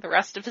finding the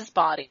rest of his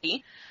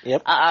body.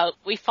 Yep.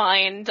 We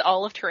find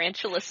all of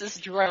Tarantulas'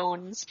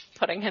 drones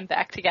putting him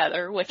back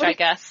together, which I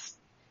guess,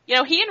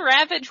 he and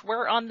Ravage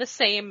were on the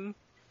same,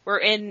 were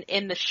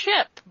in the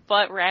ship,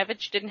 but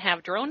Ravage didn't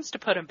have drones to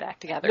put him back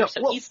together,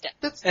 he's dead.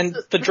 And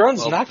the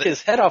drones knocked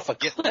his head off a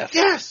cliff.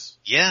 Yes!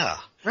 Yeah.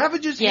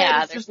 Ravage's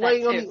head is just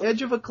laying on the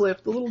edge of a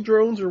cliff. The little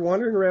drones are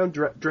wandering around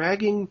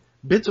dragging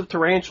bits of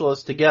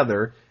Tarantulas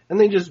together, and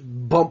they just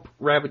bump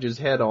Ravage's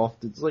head off.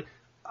 It's like,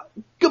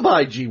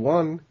 goodbye,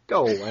 G1.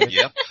 Go away.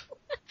 Yep.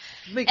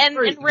 And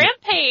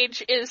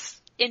Rampage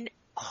is in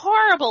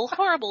horrible,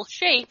 horrible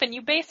shape, and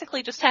you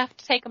basically just have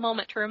to take a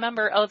moment to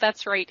remember, oh,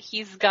 that's right,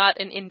 he's got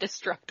an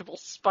indestructible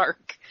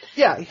spark.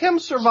 Yeah, him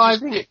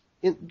surviving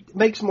it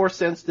makes more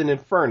sense than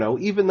Inferno,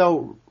 even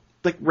though,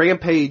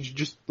 Rampage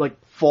just,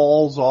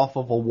 falls off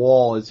of a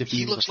wall as if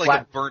he looks was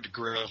like a burnt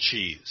grilled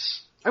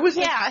cheese. I was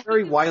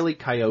very Wile E.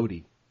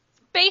 Coyote.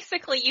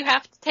 Basically, you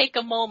have to take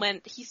a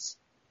moment.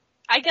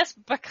 I guess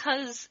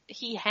because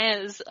he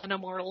has an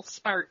immortal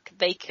spark,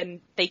 they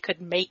could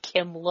make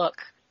him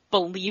look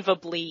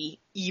believably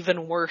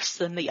even worse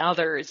than the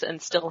others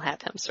and still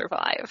have him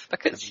survive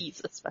because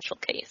he's a special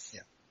case.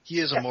 Yeah. He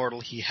is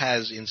immortal. He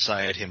has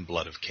inside him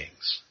blood of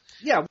kings.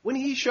 Yeah, when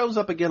he shows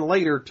up again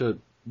later to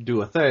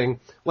do a thing,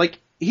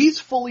 he's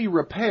fully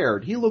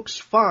repaired. He looks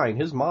fine.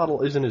 His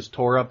model isn't as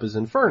tore up as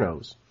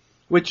Inferno's.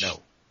 Which,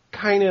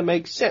 kind of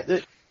makes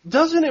sense.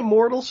 Doesn't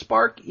immortal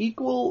spark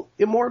equal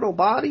immortal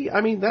body?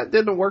 I mean, that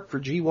didn't work for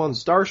G1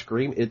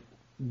 Starscream. It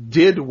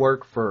did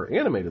work for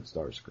animated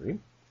Starscream.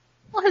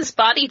 Well, his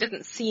body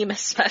didn't seem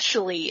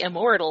especially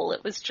immortal.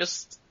 It was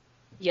just,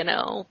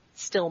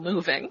 still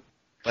moving.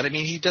 But I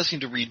mean, he does seem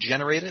to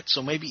regenerate it,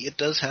 so maybe it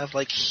does have,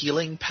 like,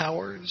 healing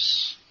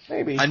powers?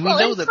 Maybe. And we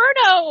know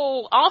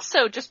Inferno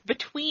also just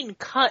between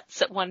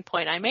cuts at one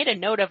point. I made a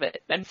note of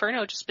it.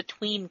 Inferno just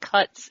between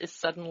cuts is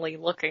suddenly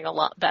looking a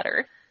lot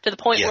better. To the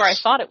point where I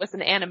thought it was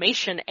an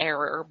animation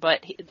error,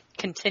 but it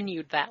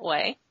continued that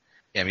way.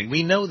 Yeah, I mean,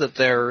 we know that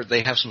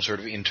they have some sort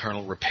of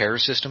internal repair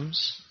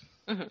systems.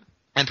 Mm-hmm.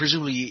 And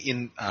presumably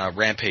in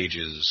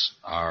Rampages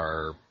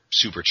are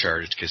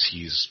supercharged because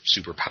he's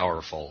super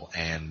powerful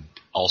and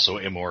also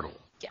immortal.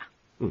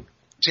 Yeah.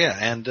 Yeah,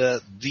 and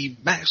the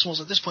Maximals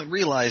at this point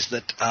realize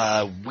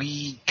that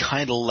we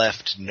kind of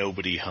left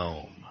nobody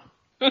home.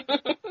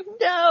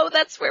 No,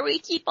 that's where we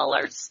keep all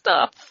our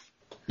stuff.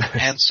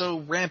 And so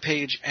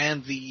Rampage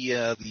and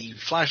the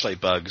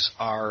flashlight bugs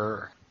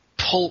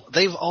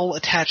they've all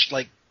attached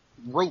like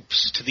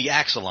ropes to the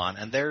Axelon,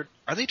 and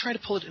are they trying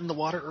to pull it in the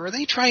water, or are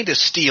they trying to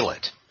steal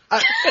it?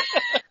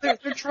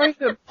 They're trying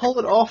to pull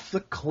it off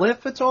the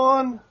cliff it's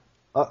on,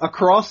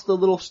 across the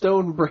little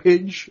stone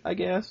bridge, I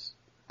guess.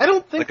 I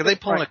don't think. Like, are they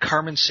pulling a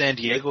Carmen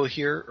Sandiego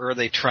here, or are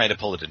they trying to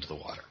pull it into the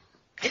water?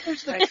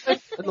 There's the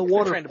cliff and the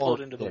water. They're trying to pull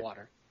it into the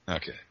water.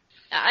 Okay.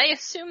 I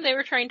assume they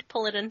were trying to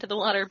pull it into the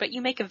water, but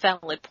you make a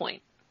valid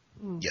point.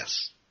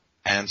 Yes.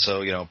 And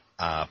so,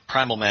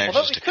 Primal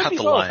manages to cut the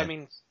both. line. I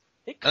mean,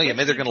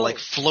 maybe they're going to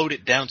float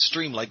it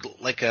downstream like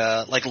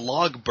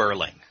log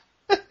burling.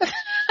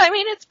 I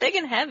mean, it's big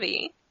and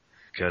heavy.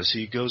 'Cause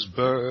he goes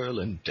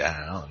burling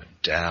down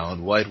and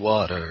down, white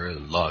water,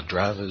 log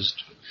drivers.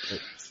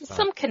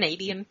 Some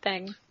Canadian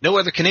thing. No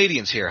other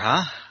Canadians here,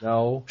 huh?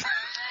 No.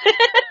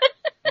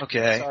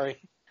 Okay. Sorry.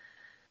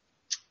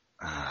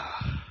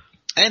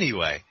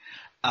 Anyway,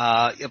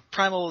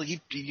 Primal,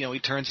 he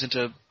turns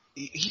into,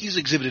 he's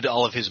exhibited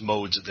all of his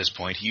modes at this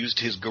point. He used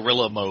his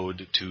gorilla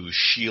mode to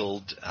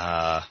shield,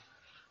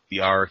 the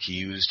Ark. He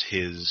used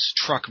his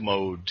truck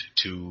mode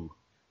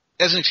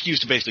as an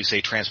excuse to basically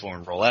say transform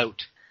and roll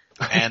out.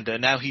 And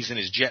now he's in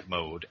his jet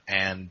mode,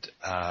 and,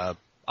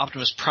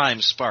 Optimus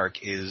Prime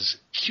Spark is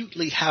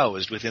cutely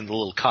housed within the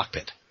little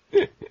cockpit.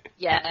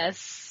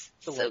 Yes.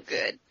 So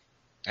good.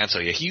 And so,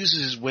 he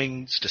uses his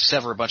wings to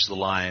sever a bunch of the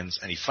lines,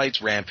 and he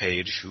fights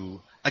Rampage,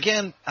 who,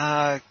 again,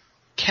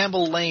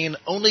 Campbell Lane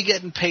only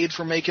getting paid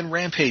for making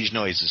Rampage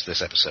noises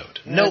this episode.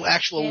 No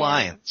actual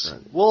lines.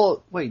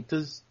 Well, wait,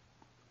 a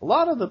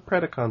lot of the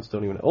Predacons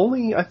don't even,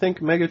 only, I think,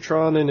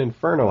 Megatron and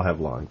Inferno have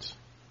lines.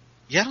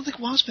 Yeah, I don't think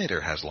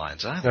Waspinator has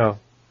lines either. No.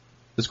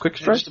 Does Quick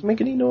Strike make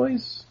any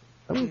noise?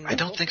 I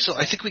don't think so.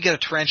 I think we get a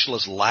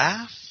Tarantula's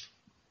laugh.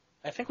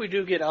 I think we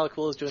do get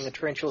Alaquillas doing a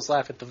Tarantula's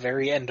laugh at the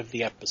very end of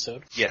the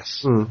episode.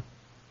 Yes. Mm.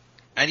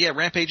 And yeah,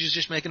 Rampage is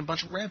just making a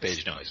bunch of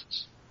Rampage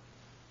noises.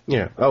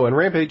 Yeah. Oh, and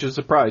Rampage is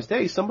surprised.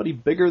 Hey, somebody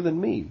bigger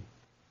than me.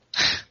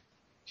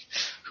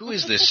 Who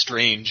is this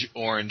strange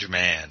orange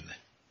man?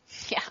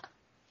 Yeah.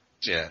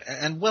 Yeah,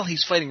 and while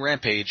he's fighting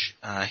Rampage,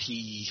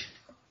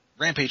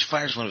 Rampage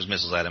fires one of his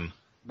missiles at him,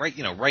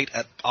 right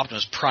at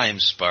Optimus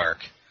Prime's Spark.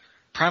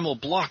 Primal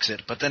blocks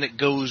it, but then it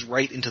goes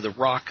right into the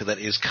rock that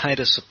is kind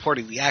of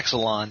supporting the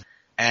Axelon,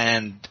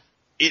 and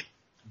it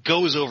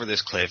goes over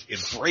this cliff,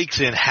 it breaks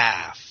in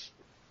half,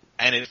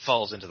 and it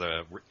falls into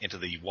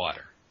the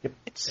water. Yep.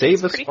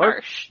 Save a Spark,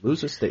 harsh.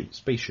 Lose a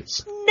spaceship.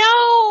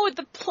 No!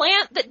 The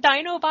plant that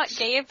Dinobot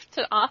gave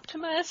to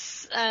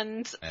Optimus,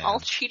 and all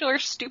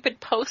Cheetor's stupid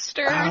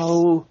posters.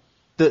 Oh,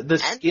 the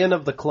skin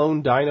of the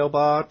clone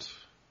Dinobot.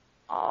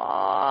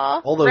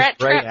 Aww. All those Rat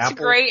gray Trap's apples.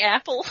 gray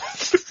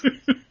apples.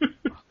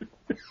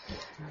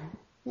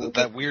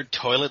 That weird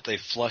toilet they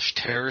flushed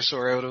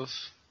Pterosaur out of.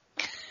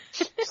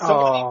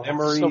 So many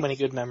memories. So many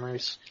good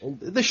memories.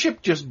 The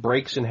ship just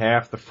breaks in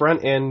half. The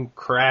front end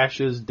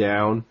crashes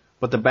down,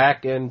 but the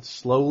back end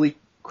slowly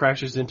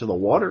crashes into the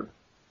water.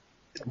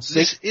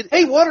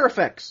 Hey, water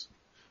effects!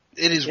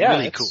 It is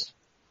really cool.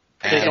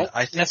 They don't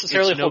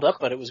necessarily hold up,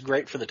 but it was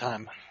great for the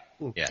time.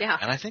 Yeah,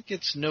 and I think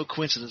it's no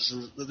coincidence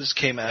that this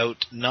came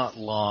out not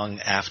long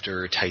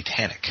after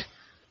Titanic.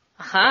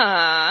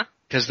 Uh-huh.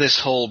 Because this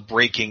whole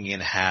breaking in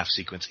half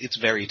sequence, it's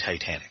very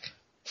Titanic.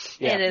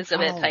 Yeah. It is a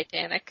bit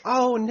Titanic.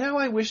 Oh, now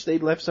I wish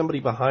they'd left somebody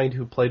behind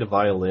who played a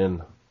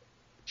violin.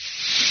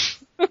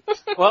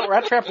 Well,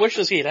 Rat Trap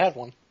wishes he had had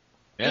one.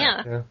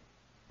 Yeah.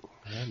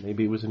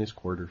 Maybe it was in his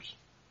quarters.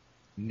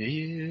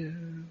 Near,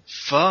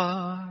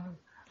 far,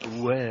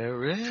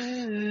 wherever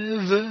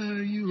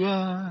you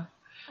are.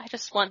 I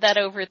just want that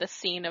over the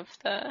scene of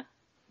the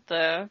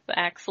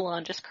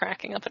Axelon just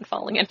cracking up and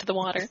falling into the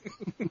water.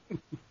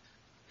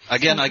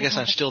 Again, I guess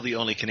I'm still the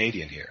only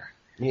Canadian here.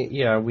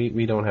 Yeah,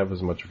 we don't have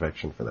as much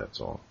affection for that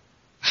song.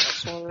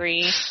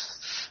 Sorry.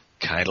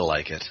 Kinda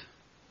like it.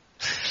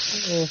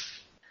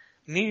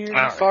 Near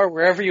and far,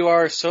 wherever you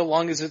are, so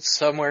long as it's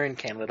somewhere in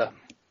Canada.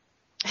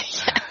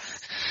 Yes.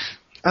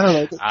 I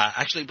don't know.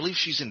 Actually, I believe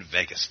she's in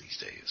Vegas these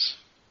days.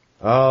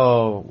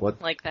 Oh,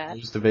 what like that.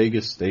 goes to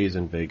Vegas stays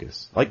in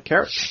Vegas. Like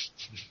carrots.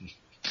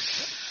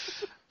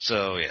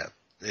 So, yeah,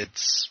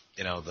 it's,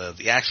 the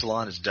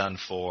Axelon is done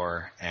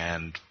for,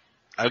 and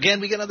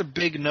again, we get another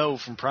big no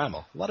from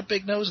Primal. A lot of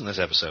big no's in this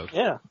episode.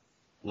 Yeah.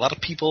 A lot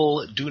of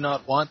people do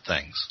not want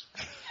things.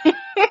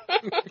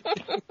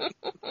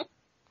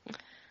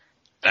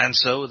 And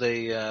so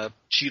they,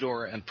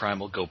 Cheetor and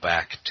Primal go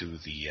back to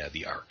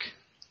the Ark.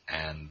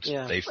 And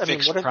they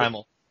fix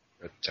Primal.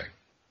 Sorry.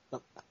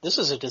 This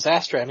is a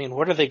disaster. I mean,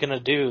 what are they going to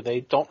do?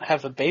 They don't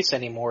have a base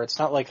anymore. It's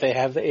not like they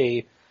have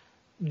a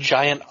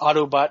giant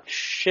Autobot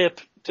ship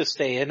to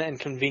stay in and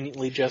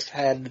conveniently just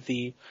had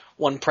the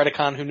one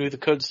Predacon who knew the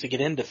codes to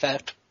get into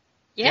theft.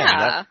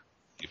 Yeah.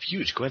 A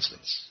huge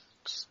coincidence.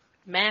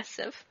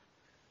 Massive.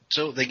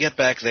 So they get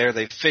back there,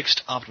 they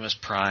fixed Optimus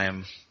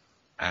Prime,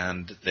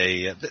 and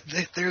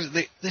there's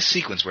this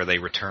sequence where they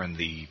return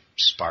the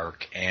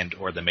Spark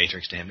or the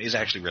Matrix to him is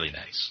actually really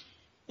nice.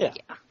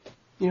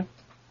 Yeah.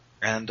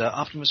 And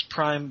Optimus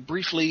Prime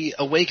briefly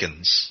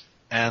awakens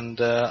and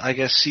I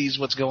guess sees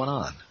what's going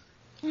on.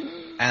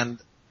 And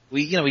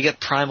we get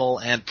Primal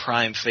and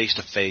Prime face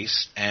to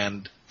face,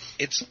 and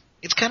it's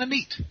kind of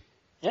neat.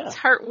 Yeah. It's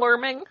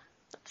heartwarming.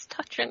 It's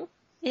touching.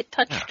 It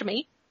touched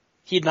me.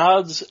 He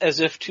nods as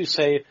if to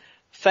say,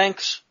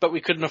 thanks, but we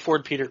couldn't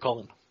afford Peter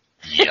Cullen.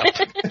 Yep.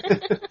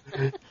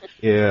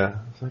 Yeah.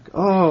 It's like,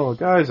 oh,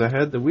 guys, I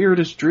had the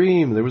weirdest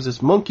dream. There was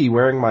this monkey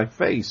wearing my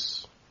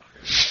face.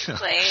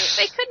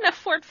 They couldn't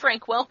afford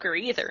Frank Welker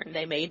either, and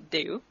they made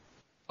do.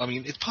 I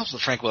mean, it's possible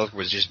Frank Welker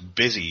was just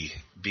busy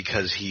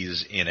because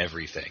he's in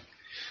everything.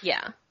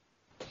 Yeah.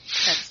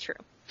 That's true.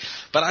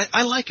 But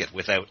I like it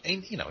without,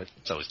 and,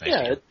 it's always nice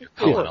to hear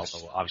Cullen,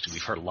 although obviously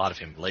we've heard a lot of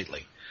him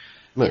lately.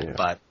 Yeah.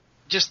 But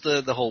just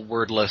the whole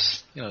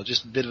wordless,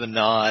 just a bit of a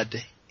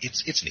nod,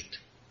 it's neat.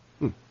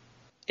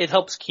 It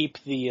helps keep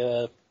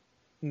the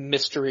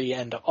mystery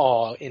and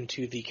awe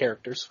into the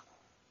characters.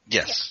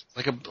 Yes,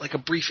 like a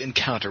brief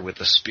encounter with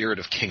the spirit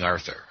of King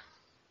Arthur.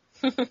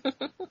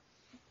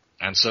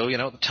 And so,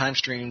 the time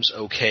stream's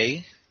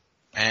okay,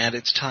 and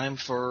it's time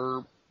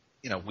for,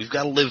 we've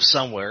got to live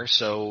somewhere,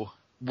 so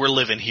we're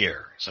living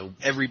here. So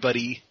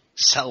everybody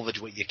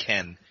salvage what you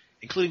can,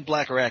 including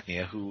Black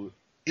Arachnia, who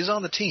is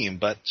on the team,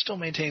 but still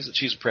maintains that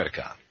she's a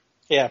Predacon.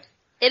 Yeah.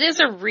 It is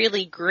a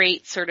really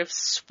great sort of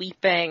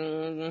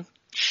sweeping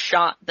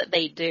shot that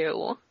they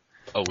do.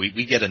 Oh,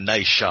 we get a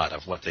nice shot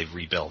of what they've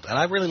rebuilt, and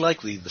I really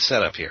like the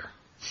setup here.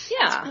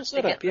 Yeah, It's a good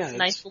setup, they get this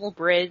nice little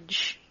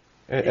bridge.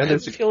 And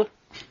it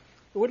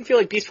wouldn't feel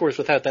like Beast Wars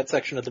without that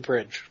section of the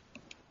bridge.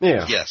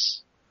 yeah.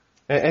 Yes.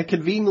 And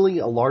conveniently,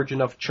 a large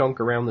enough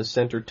chunk around the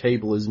center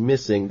table is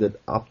missing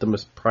that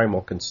Optimus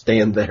Primal can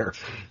stand there.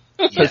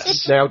 Yes.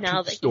 He's now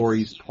Now 2 that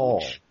stories he's huge.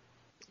 tall.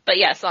 But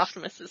yes,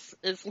 Optimus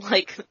is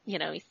like, he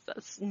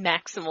says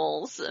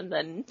Maximals, and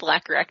then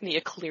Black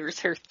Arachnia clears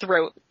her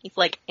throat. He's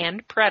like,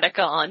 and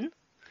Predacon.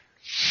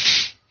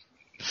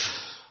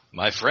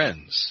 My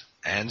friends,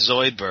 and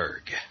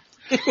Zoidberg.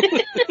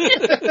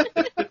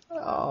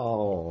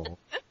 Oh.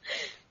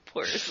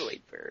 Poor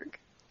Zoidberg.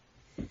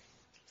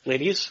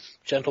 Ladies,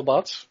 gentle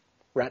bots,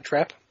 rat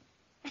trap.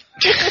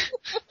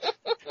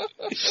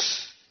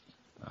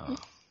 Oh.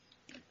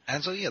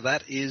 And so,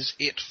 that is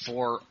it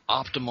for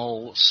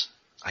Optimal.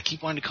 I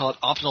keep wanting to call it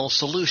Optimal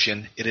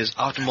Solution. It is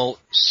Optimal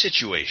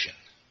Situation.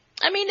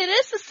 I mean, it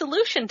is a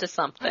solution to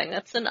something.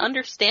 That's an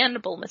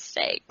understandable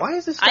mistake. Why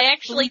is this? I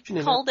actually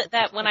called it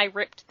that when I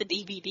ripped the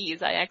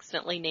DVDs. I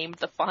accidentally named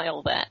the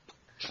file that.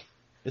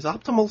 Is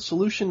Optimal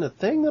Solution a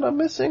thing that I'm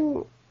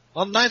missing?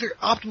 Well, neither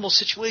Optimal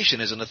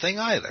Situation isn't a thing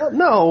either.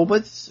 No,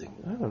 but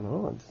I don't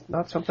know. It's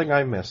not something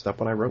I messed up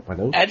when I wrote my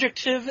notes.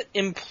 Adjective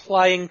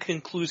implying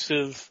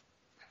conclusive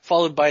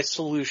followed by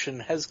solution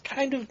has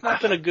kind of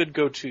not been a good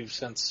go-to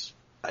since.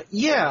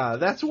 Yeah,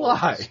 that's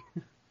why.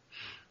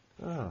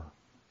 Oh.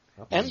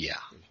 And Yeah.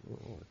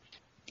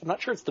 I'm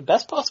not sure it's the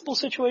best possible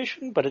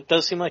situation, but it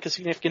does seem like a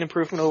significant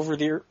improvement over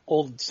the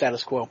old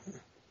status quo.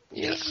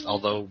 Yes,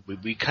 although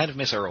we kind of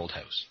miss our old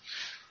house.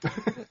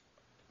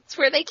 It's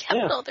where they kept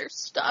all their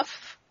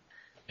stuff.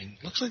 I mean,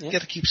 looks like they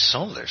get to keep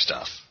some of their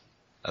stuff,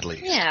 at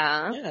least.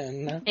 Yeah.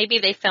 And, Maybe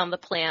they found the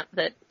plant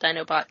that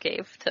Dinobot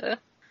gave to.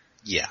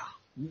 Yeah.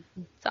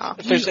 So.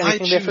 if there's I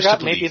anything they choose forgot,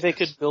 to maybe believe they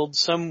could build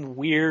some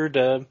weird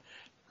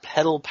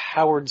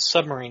pedal-powered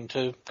submarine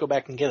to go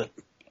back and get it.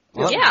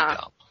 Well, Yeah.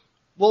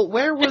 Well,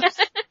 where was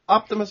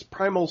Optimus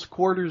Primal's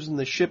quarters in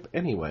the ship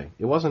anyway?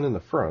 It wasn't in the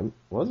front,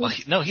 was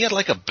it? Well, he had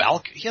like a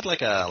he had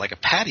like a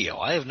patio.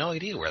 I have no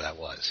idea where that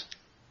was.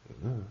 It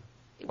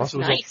was Also, it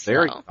was nice, at the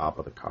very though. top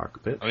of the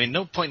cockpit. I mean,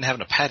 no point in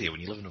having a patio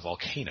when you live in a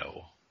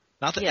volcano.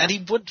 Not that, Yeah. and he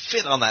would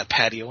fit on that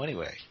patio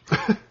anyway.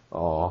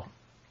 Aw.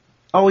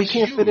 Oh, he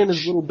can't fit in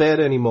his little bed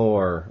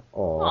anymore.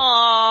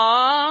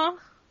 Aw. Aww.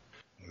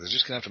 They're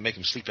just gonna have to make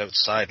him sleep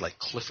outside like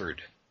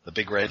Clifford, the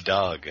big red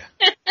dog.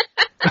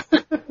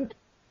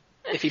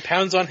 If he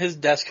pounds on his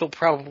desk, he'll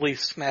probably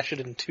smash it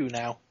in two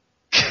now.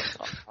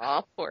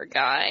 Aw, poor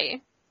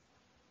guy.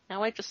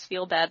 Now I just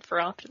feel bad for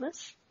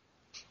Optimus.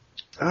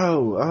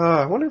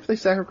 I wonder if they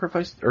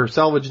sacrificed or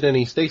salvaged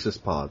any stasis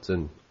pods,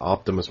 and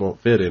Optimus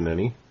won't fit in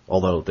any.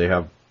 Although they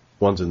have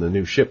ones in the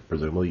new ship,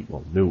 presumably.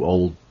 Well, new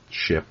old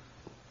ship.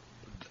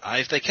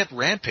 If they kept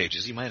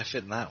Rampages, he might have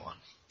fit in that one.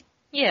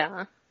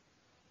 Yeah.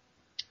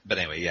 But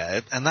anyway,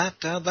 yeah, and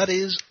that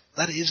is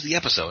the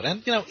episode,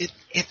 and it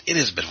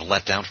is a bit of a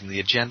letdown from the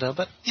agenda,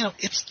 but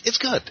it's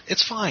good,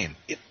 it's fine.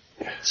 It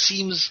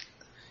seems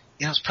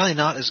it's probably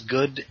not as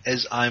good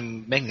as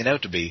I'm making it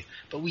out to be,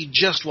 but we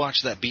just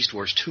watched that Beast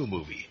Wars 2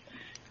 movie.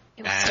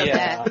 It was so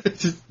bad.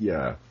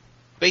 Yeah.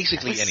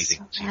 Basically It was anything.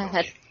 so seemed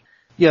bad. okay.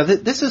 Yeah,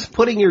 this is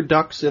putting your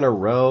ducks in a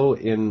row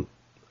in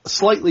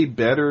slightly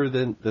better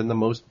than the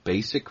most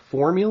basic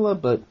formula,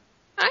 but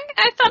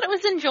I thought it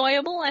was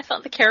enjoyable. I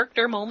thought the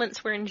character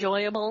moments were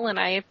enjoyable, and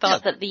I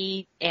thought that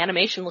the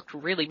animation looked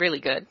really, really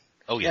good.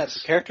 Oh Yeah, yes.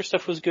 the character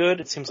stuff was good.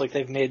 It seems like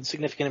they've made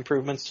significant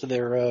improvements to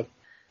their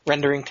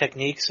rendering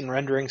techniques and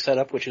rendering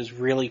setup, which is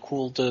really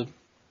cool to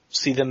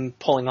see them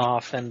pulling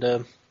off.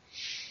 And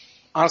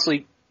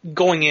honestly,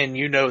 going in,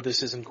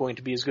 this isn't going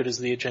to be as good as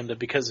the agenda,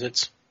 because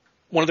it's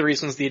one of the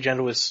reasons the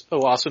agenda was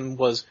so awesome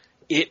was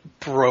it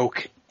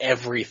broke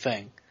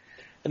everything.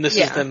 And this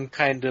is them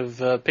kind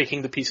of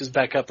picking the pieces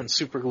back up and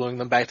supergluing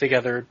them back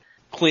together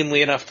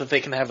cleanly enough that they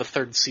can have a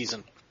third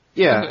season.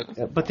 yeah,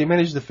 but they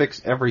managed to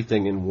fix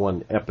everything in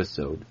one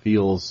episode.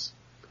 Feels,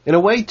 in a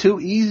way, too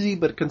easy,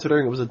 but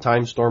considering it was a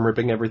time storm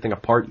ripping everything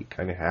apart, you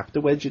kind of have to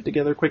wedge it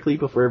together quickly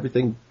before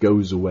everything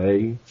goes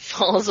away.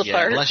 Falls Yeah,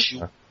 apart.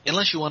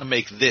 unless you want to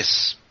make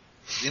this,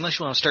 unless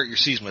you want to start your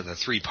season with a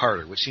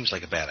 3-parter, which seems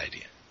like a bad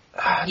idea.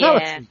 No,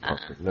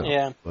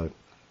 Yeah. But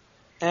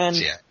And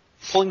So, yeah.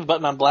 pulling the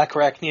button on Black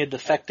Arachnia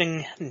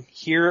defecting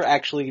here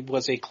actually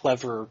was a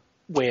clever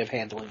way of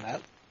handling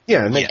that.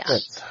 yeah, it makes Yes.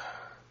 sense.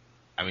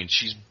 I mean,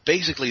 she's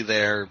basically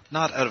there,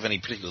 not out of any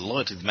particular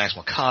loyalty to the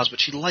Maximal cause, but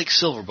she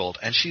likes Silverbolt,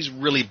 and she's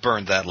really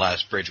burned that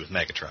last bridge with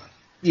Megatron.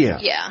 Yeah.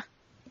 Yeah.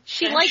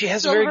 She And likes she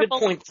has a very good Silverbolt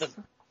point.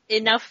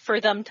 enough for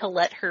them to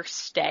let her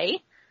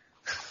stay.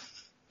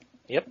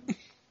 Yep.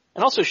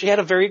 And also, she had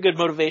a very good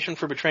motivation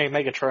for betraying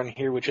Megatron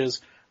here, which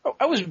is,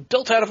 I was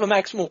built out of a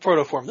Maximal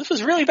protoform. This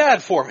is really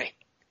bad for me.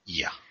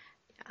 Yeah.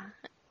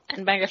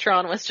 And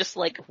Megatron was just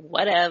like,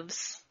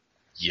 whatevs.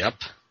 Yep.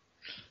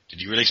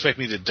 Did you really expect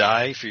me to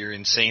die for your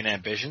insane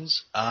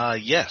ambitions?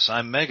 Yes,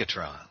 I'm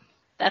Megatron.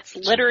 That's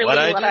literally what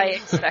what I I do.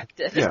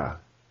 expected. Yeah.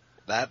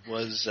 That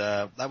was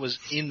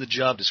in the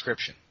job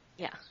description.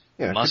 Yeah.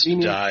 Yeah. Must 'cause you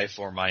need- die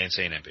for my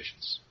insane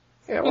ambitions.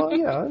 Yeah, well,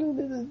 yeah.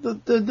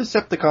 The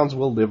Decepticons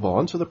will live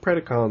on, so the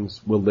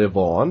Predacons will live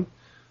on.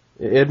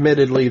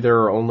 Admittedly, there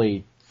are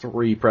only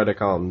 3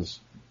 Predacons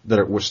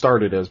that were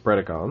started as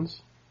Predacons.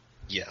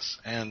 Yes,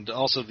 and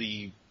also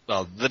the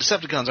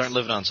Decepticons aren't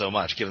living on so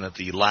much, given that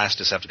the last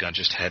Decepticon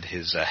just had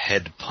his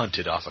head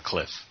punted off a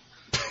cliff.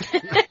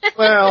 That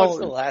was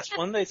the Well, last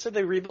one. They said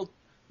they rebuilt.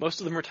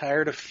 Most of them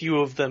retired. A few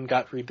of them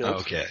got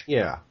rebuilt. Okay.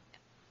 yeah.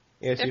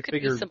 Yeah, so There you could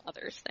figure be some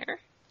others there.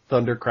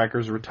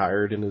 Thundercracker's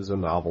retired and is a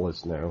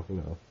novelist now,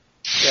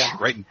 Yeah.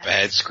 Writing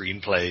bad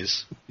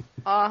screenplays.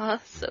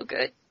 So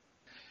good.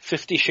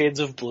 50 Shades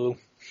of Blue.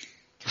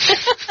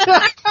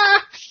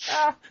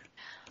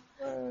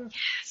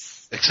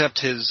 Except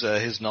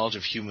his knowledge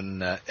of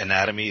human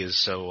anatomy is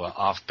so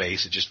off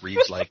base, it just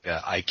reads like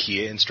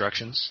IKEA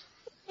instructions.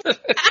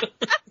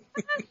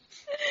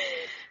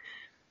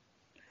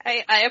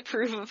 I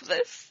approve of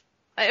this.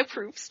 I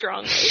approve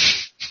strongly.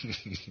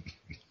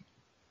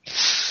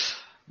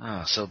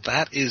 So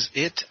that is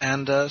it,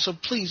 and so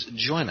please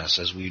join us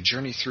as we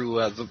journey through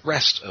the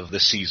rest of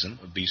this season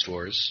of Beast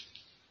Wars.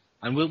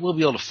 And we'll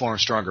be able to form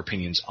stronger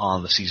opinions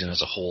on the season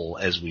as a whole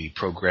as we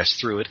progress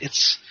through it.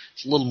 It's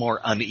a little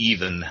more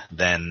uneven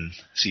than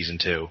Season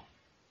 2,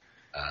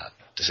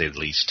 to say the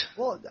least.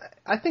 Well,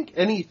 I think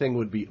anything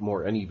would be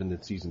more uneven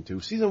than Season 2.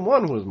 Season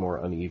 1 was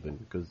more uneven,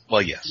 because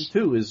Well, yes. Season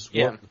 2 is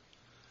Yeah.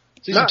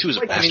 Season not 2 is a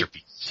like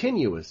masterpiece.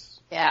 continuous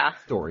Yeah.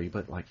 story,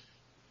 but like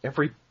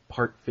every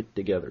part fit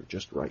together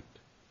just right.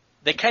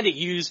 They kind of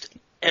used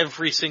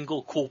every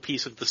single cool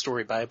piece of the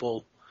story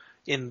Bible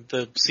in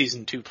the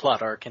Season 2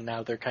 plot arc, and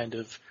now they're kind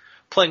of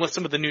playing with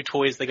some of the new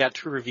toys they got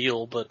to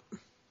reveal, but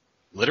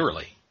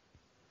Literally.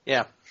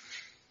 yeah,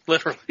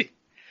 literally.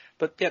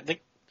 But yeah,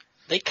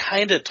 they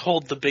kind of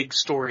told the big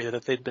story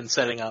that they'd been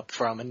setting up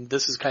from, and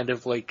this is kind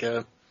of like,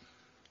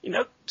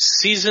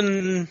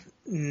 Season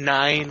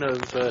 9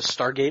 of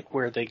Stargate,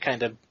 where they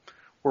kind of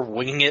were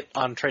winging it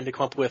on trying to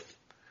come up with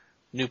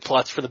new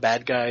plots for the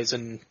bad guys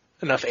and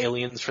enough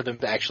aliens for them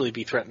to actually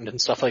be threatened and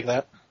stuff like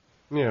that.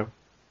 Yeah.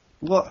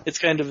 Well, It's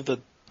kind of the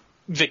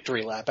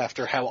victory lap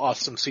after how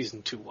awesome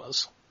Season 2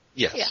 was.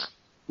 Yes. Yeah.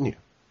 yeah.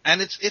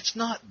 And it's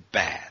not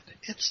bad.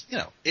 It's,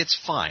 it's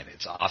fine.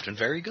 It's often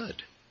very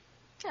good.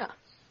 Yeah.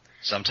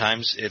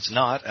 Sometimes it's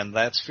not, and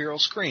that's Feral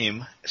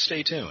Scream.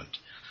 Stay tuned.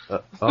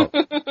 Oh.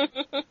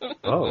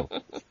 Oh.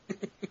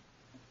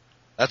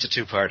 That's a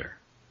 2-parter.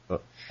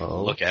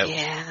 Oh. Look out.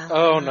 Yeah.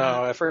 Oh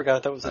no, I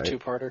forgot that was a I-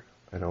 two-parter.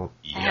 I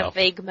have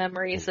vague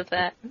memories of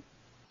that.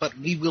 But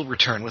we will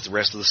return with the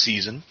rest of the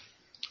season.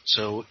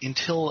 So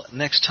until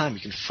next time, you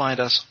can find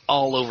us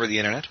all over the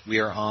internet. We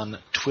are on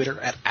Twitter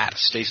at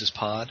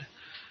 @StasisPod.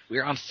 We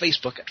are on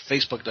Facebook at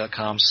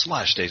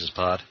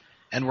facebook.com/StasisPod.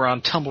 And we're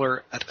on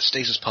Tumblr at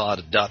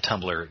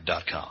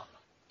stasispod.tumblr.com.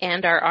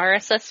 And our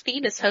RSS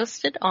feed is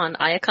hosted on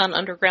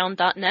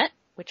iaconunderground.net,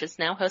 which is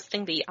now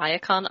hosting the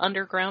Iacon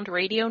Underground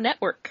Radio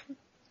Network.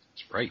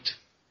 That's right.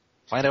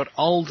 Find out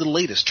all the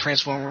latest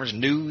Transformers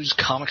news,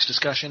 comics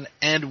discussion,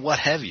 and what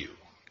have you.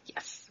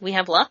 Yes, we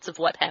have lots of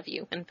what have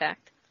you, in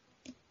fact.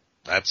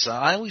 That's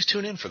I always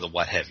tune in for the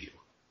what have you.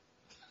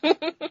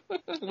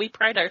 We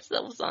pride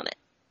ourselves on it.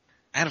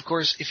 And of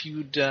course, if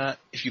you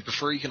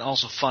prefer, you can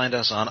also find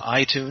us on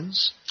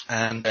iTunes,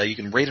 and you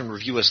can rate and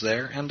review us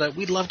there. And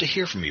we'd love to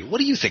hear from you. What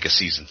do you think of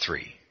Season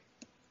 3?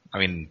 I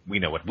mean, we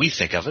know what we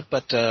think of it,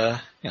 but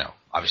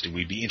obviously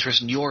we'd be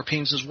interested in your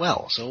opinions as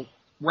well. So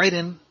write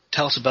in,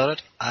 tell us about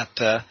it at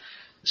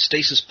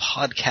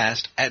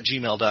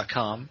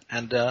stasispodcast@gmail.com,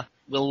 and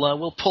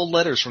we'll pull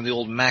letters from the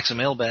old Maxim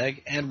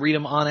mailbag and read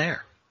them on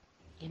air.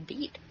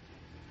 Indeed.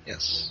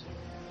 Yes.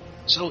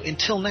 So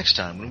until next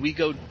time, when we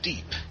go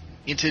deep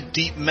into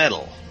deep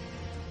metal,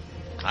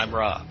 I'm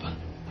Rob.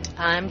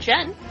 I'm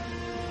Jen.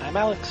 I'm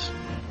Alex.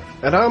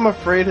 And I'm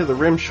afraid of the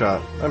rim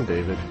shot. I'm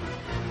David.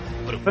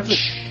 What if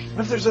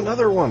there's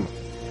another one?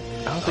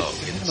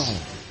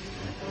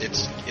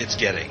 It's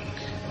getting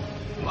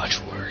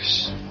much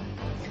worse.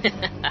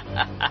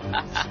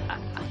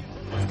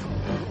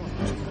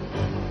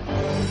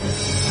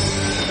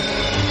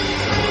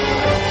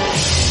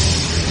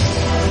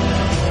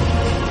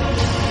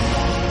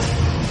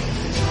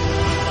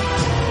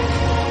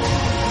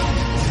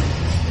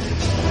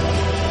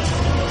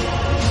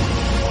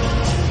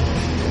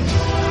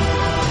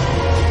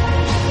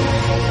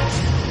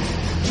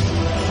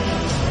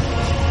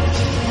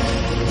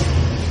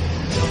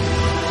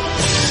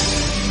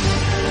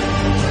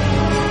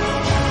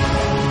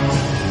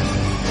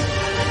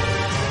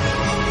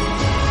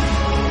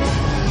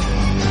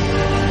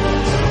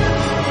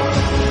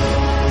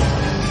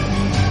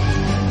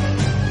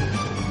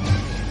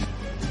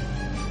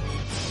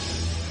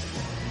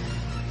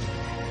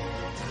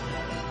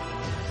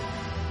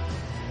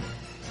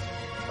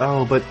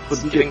 Oh, but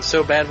It's getting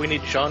so bad we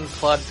need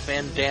Jean-Claude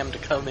Van Damme to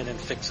come in and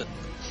fix it.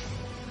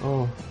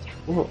 Oh,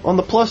 well, on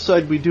the plus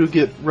side, we do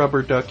get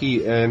Rubber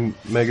Ducky and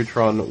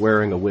Megatron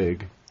wearing a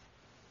wig.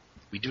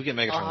 We do get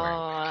Megatron wearing. Oh,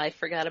 I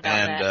forgot about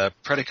that. And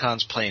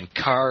Predacons playing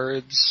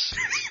cards.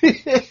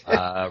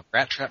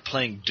 Rat Trap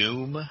playing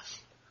Doom.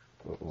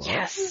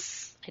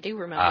 Yes, I do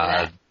remember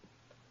that.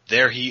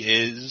 There he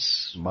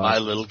is, my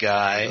little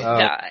guy.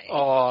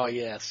 Oh,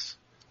 yes.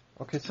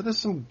 Okay, so there's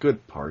some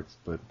good parts,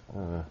 but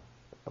I'm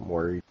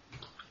worried.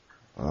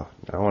 I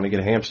want to get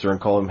a hamster and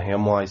call him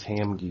Hamwise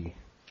Hamgy.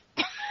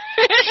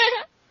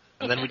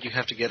 And then would you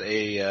have to get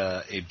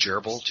a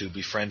gerbil to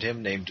befriend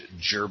him named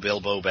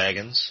Gerbilbo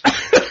Baggins?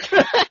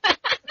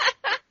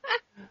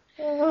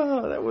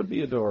 That would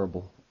be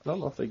adorable. I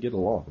don't know if they get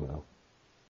along, though.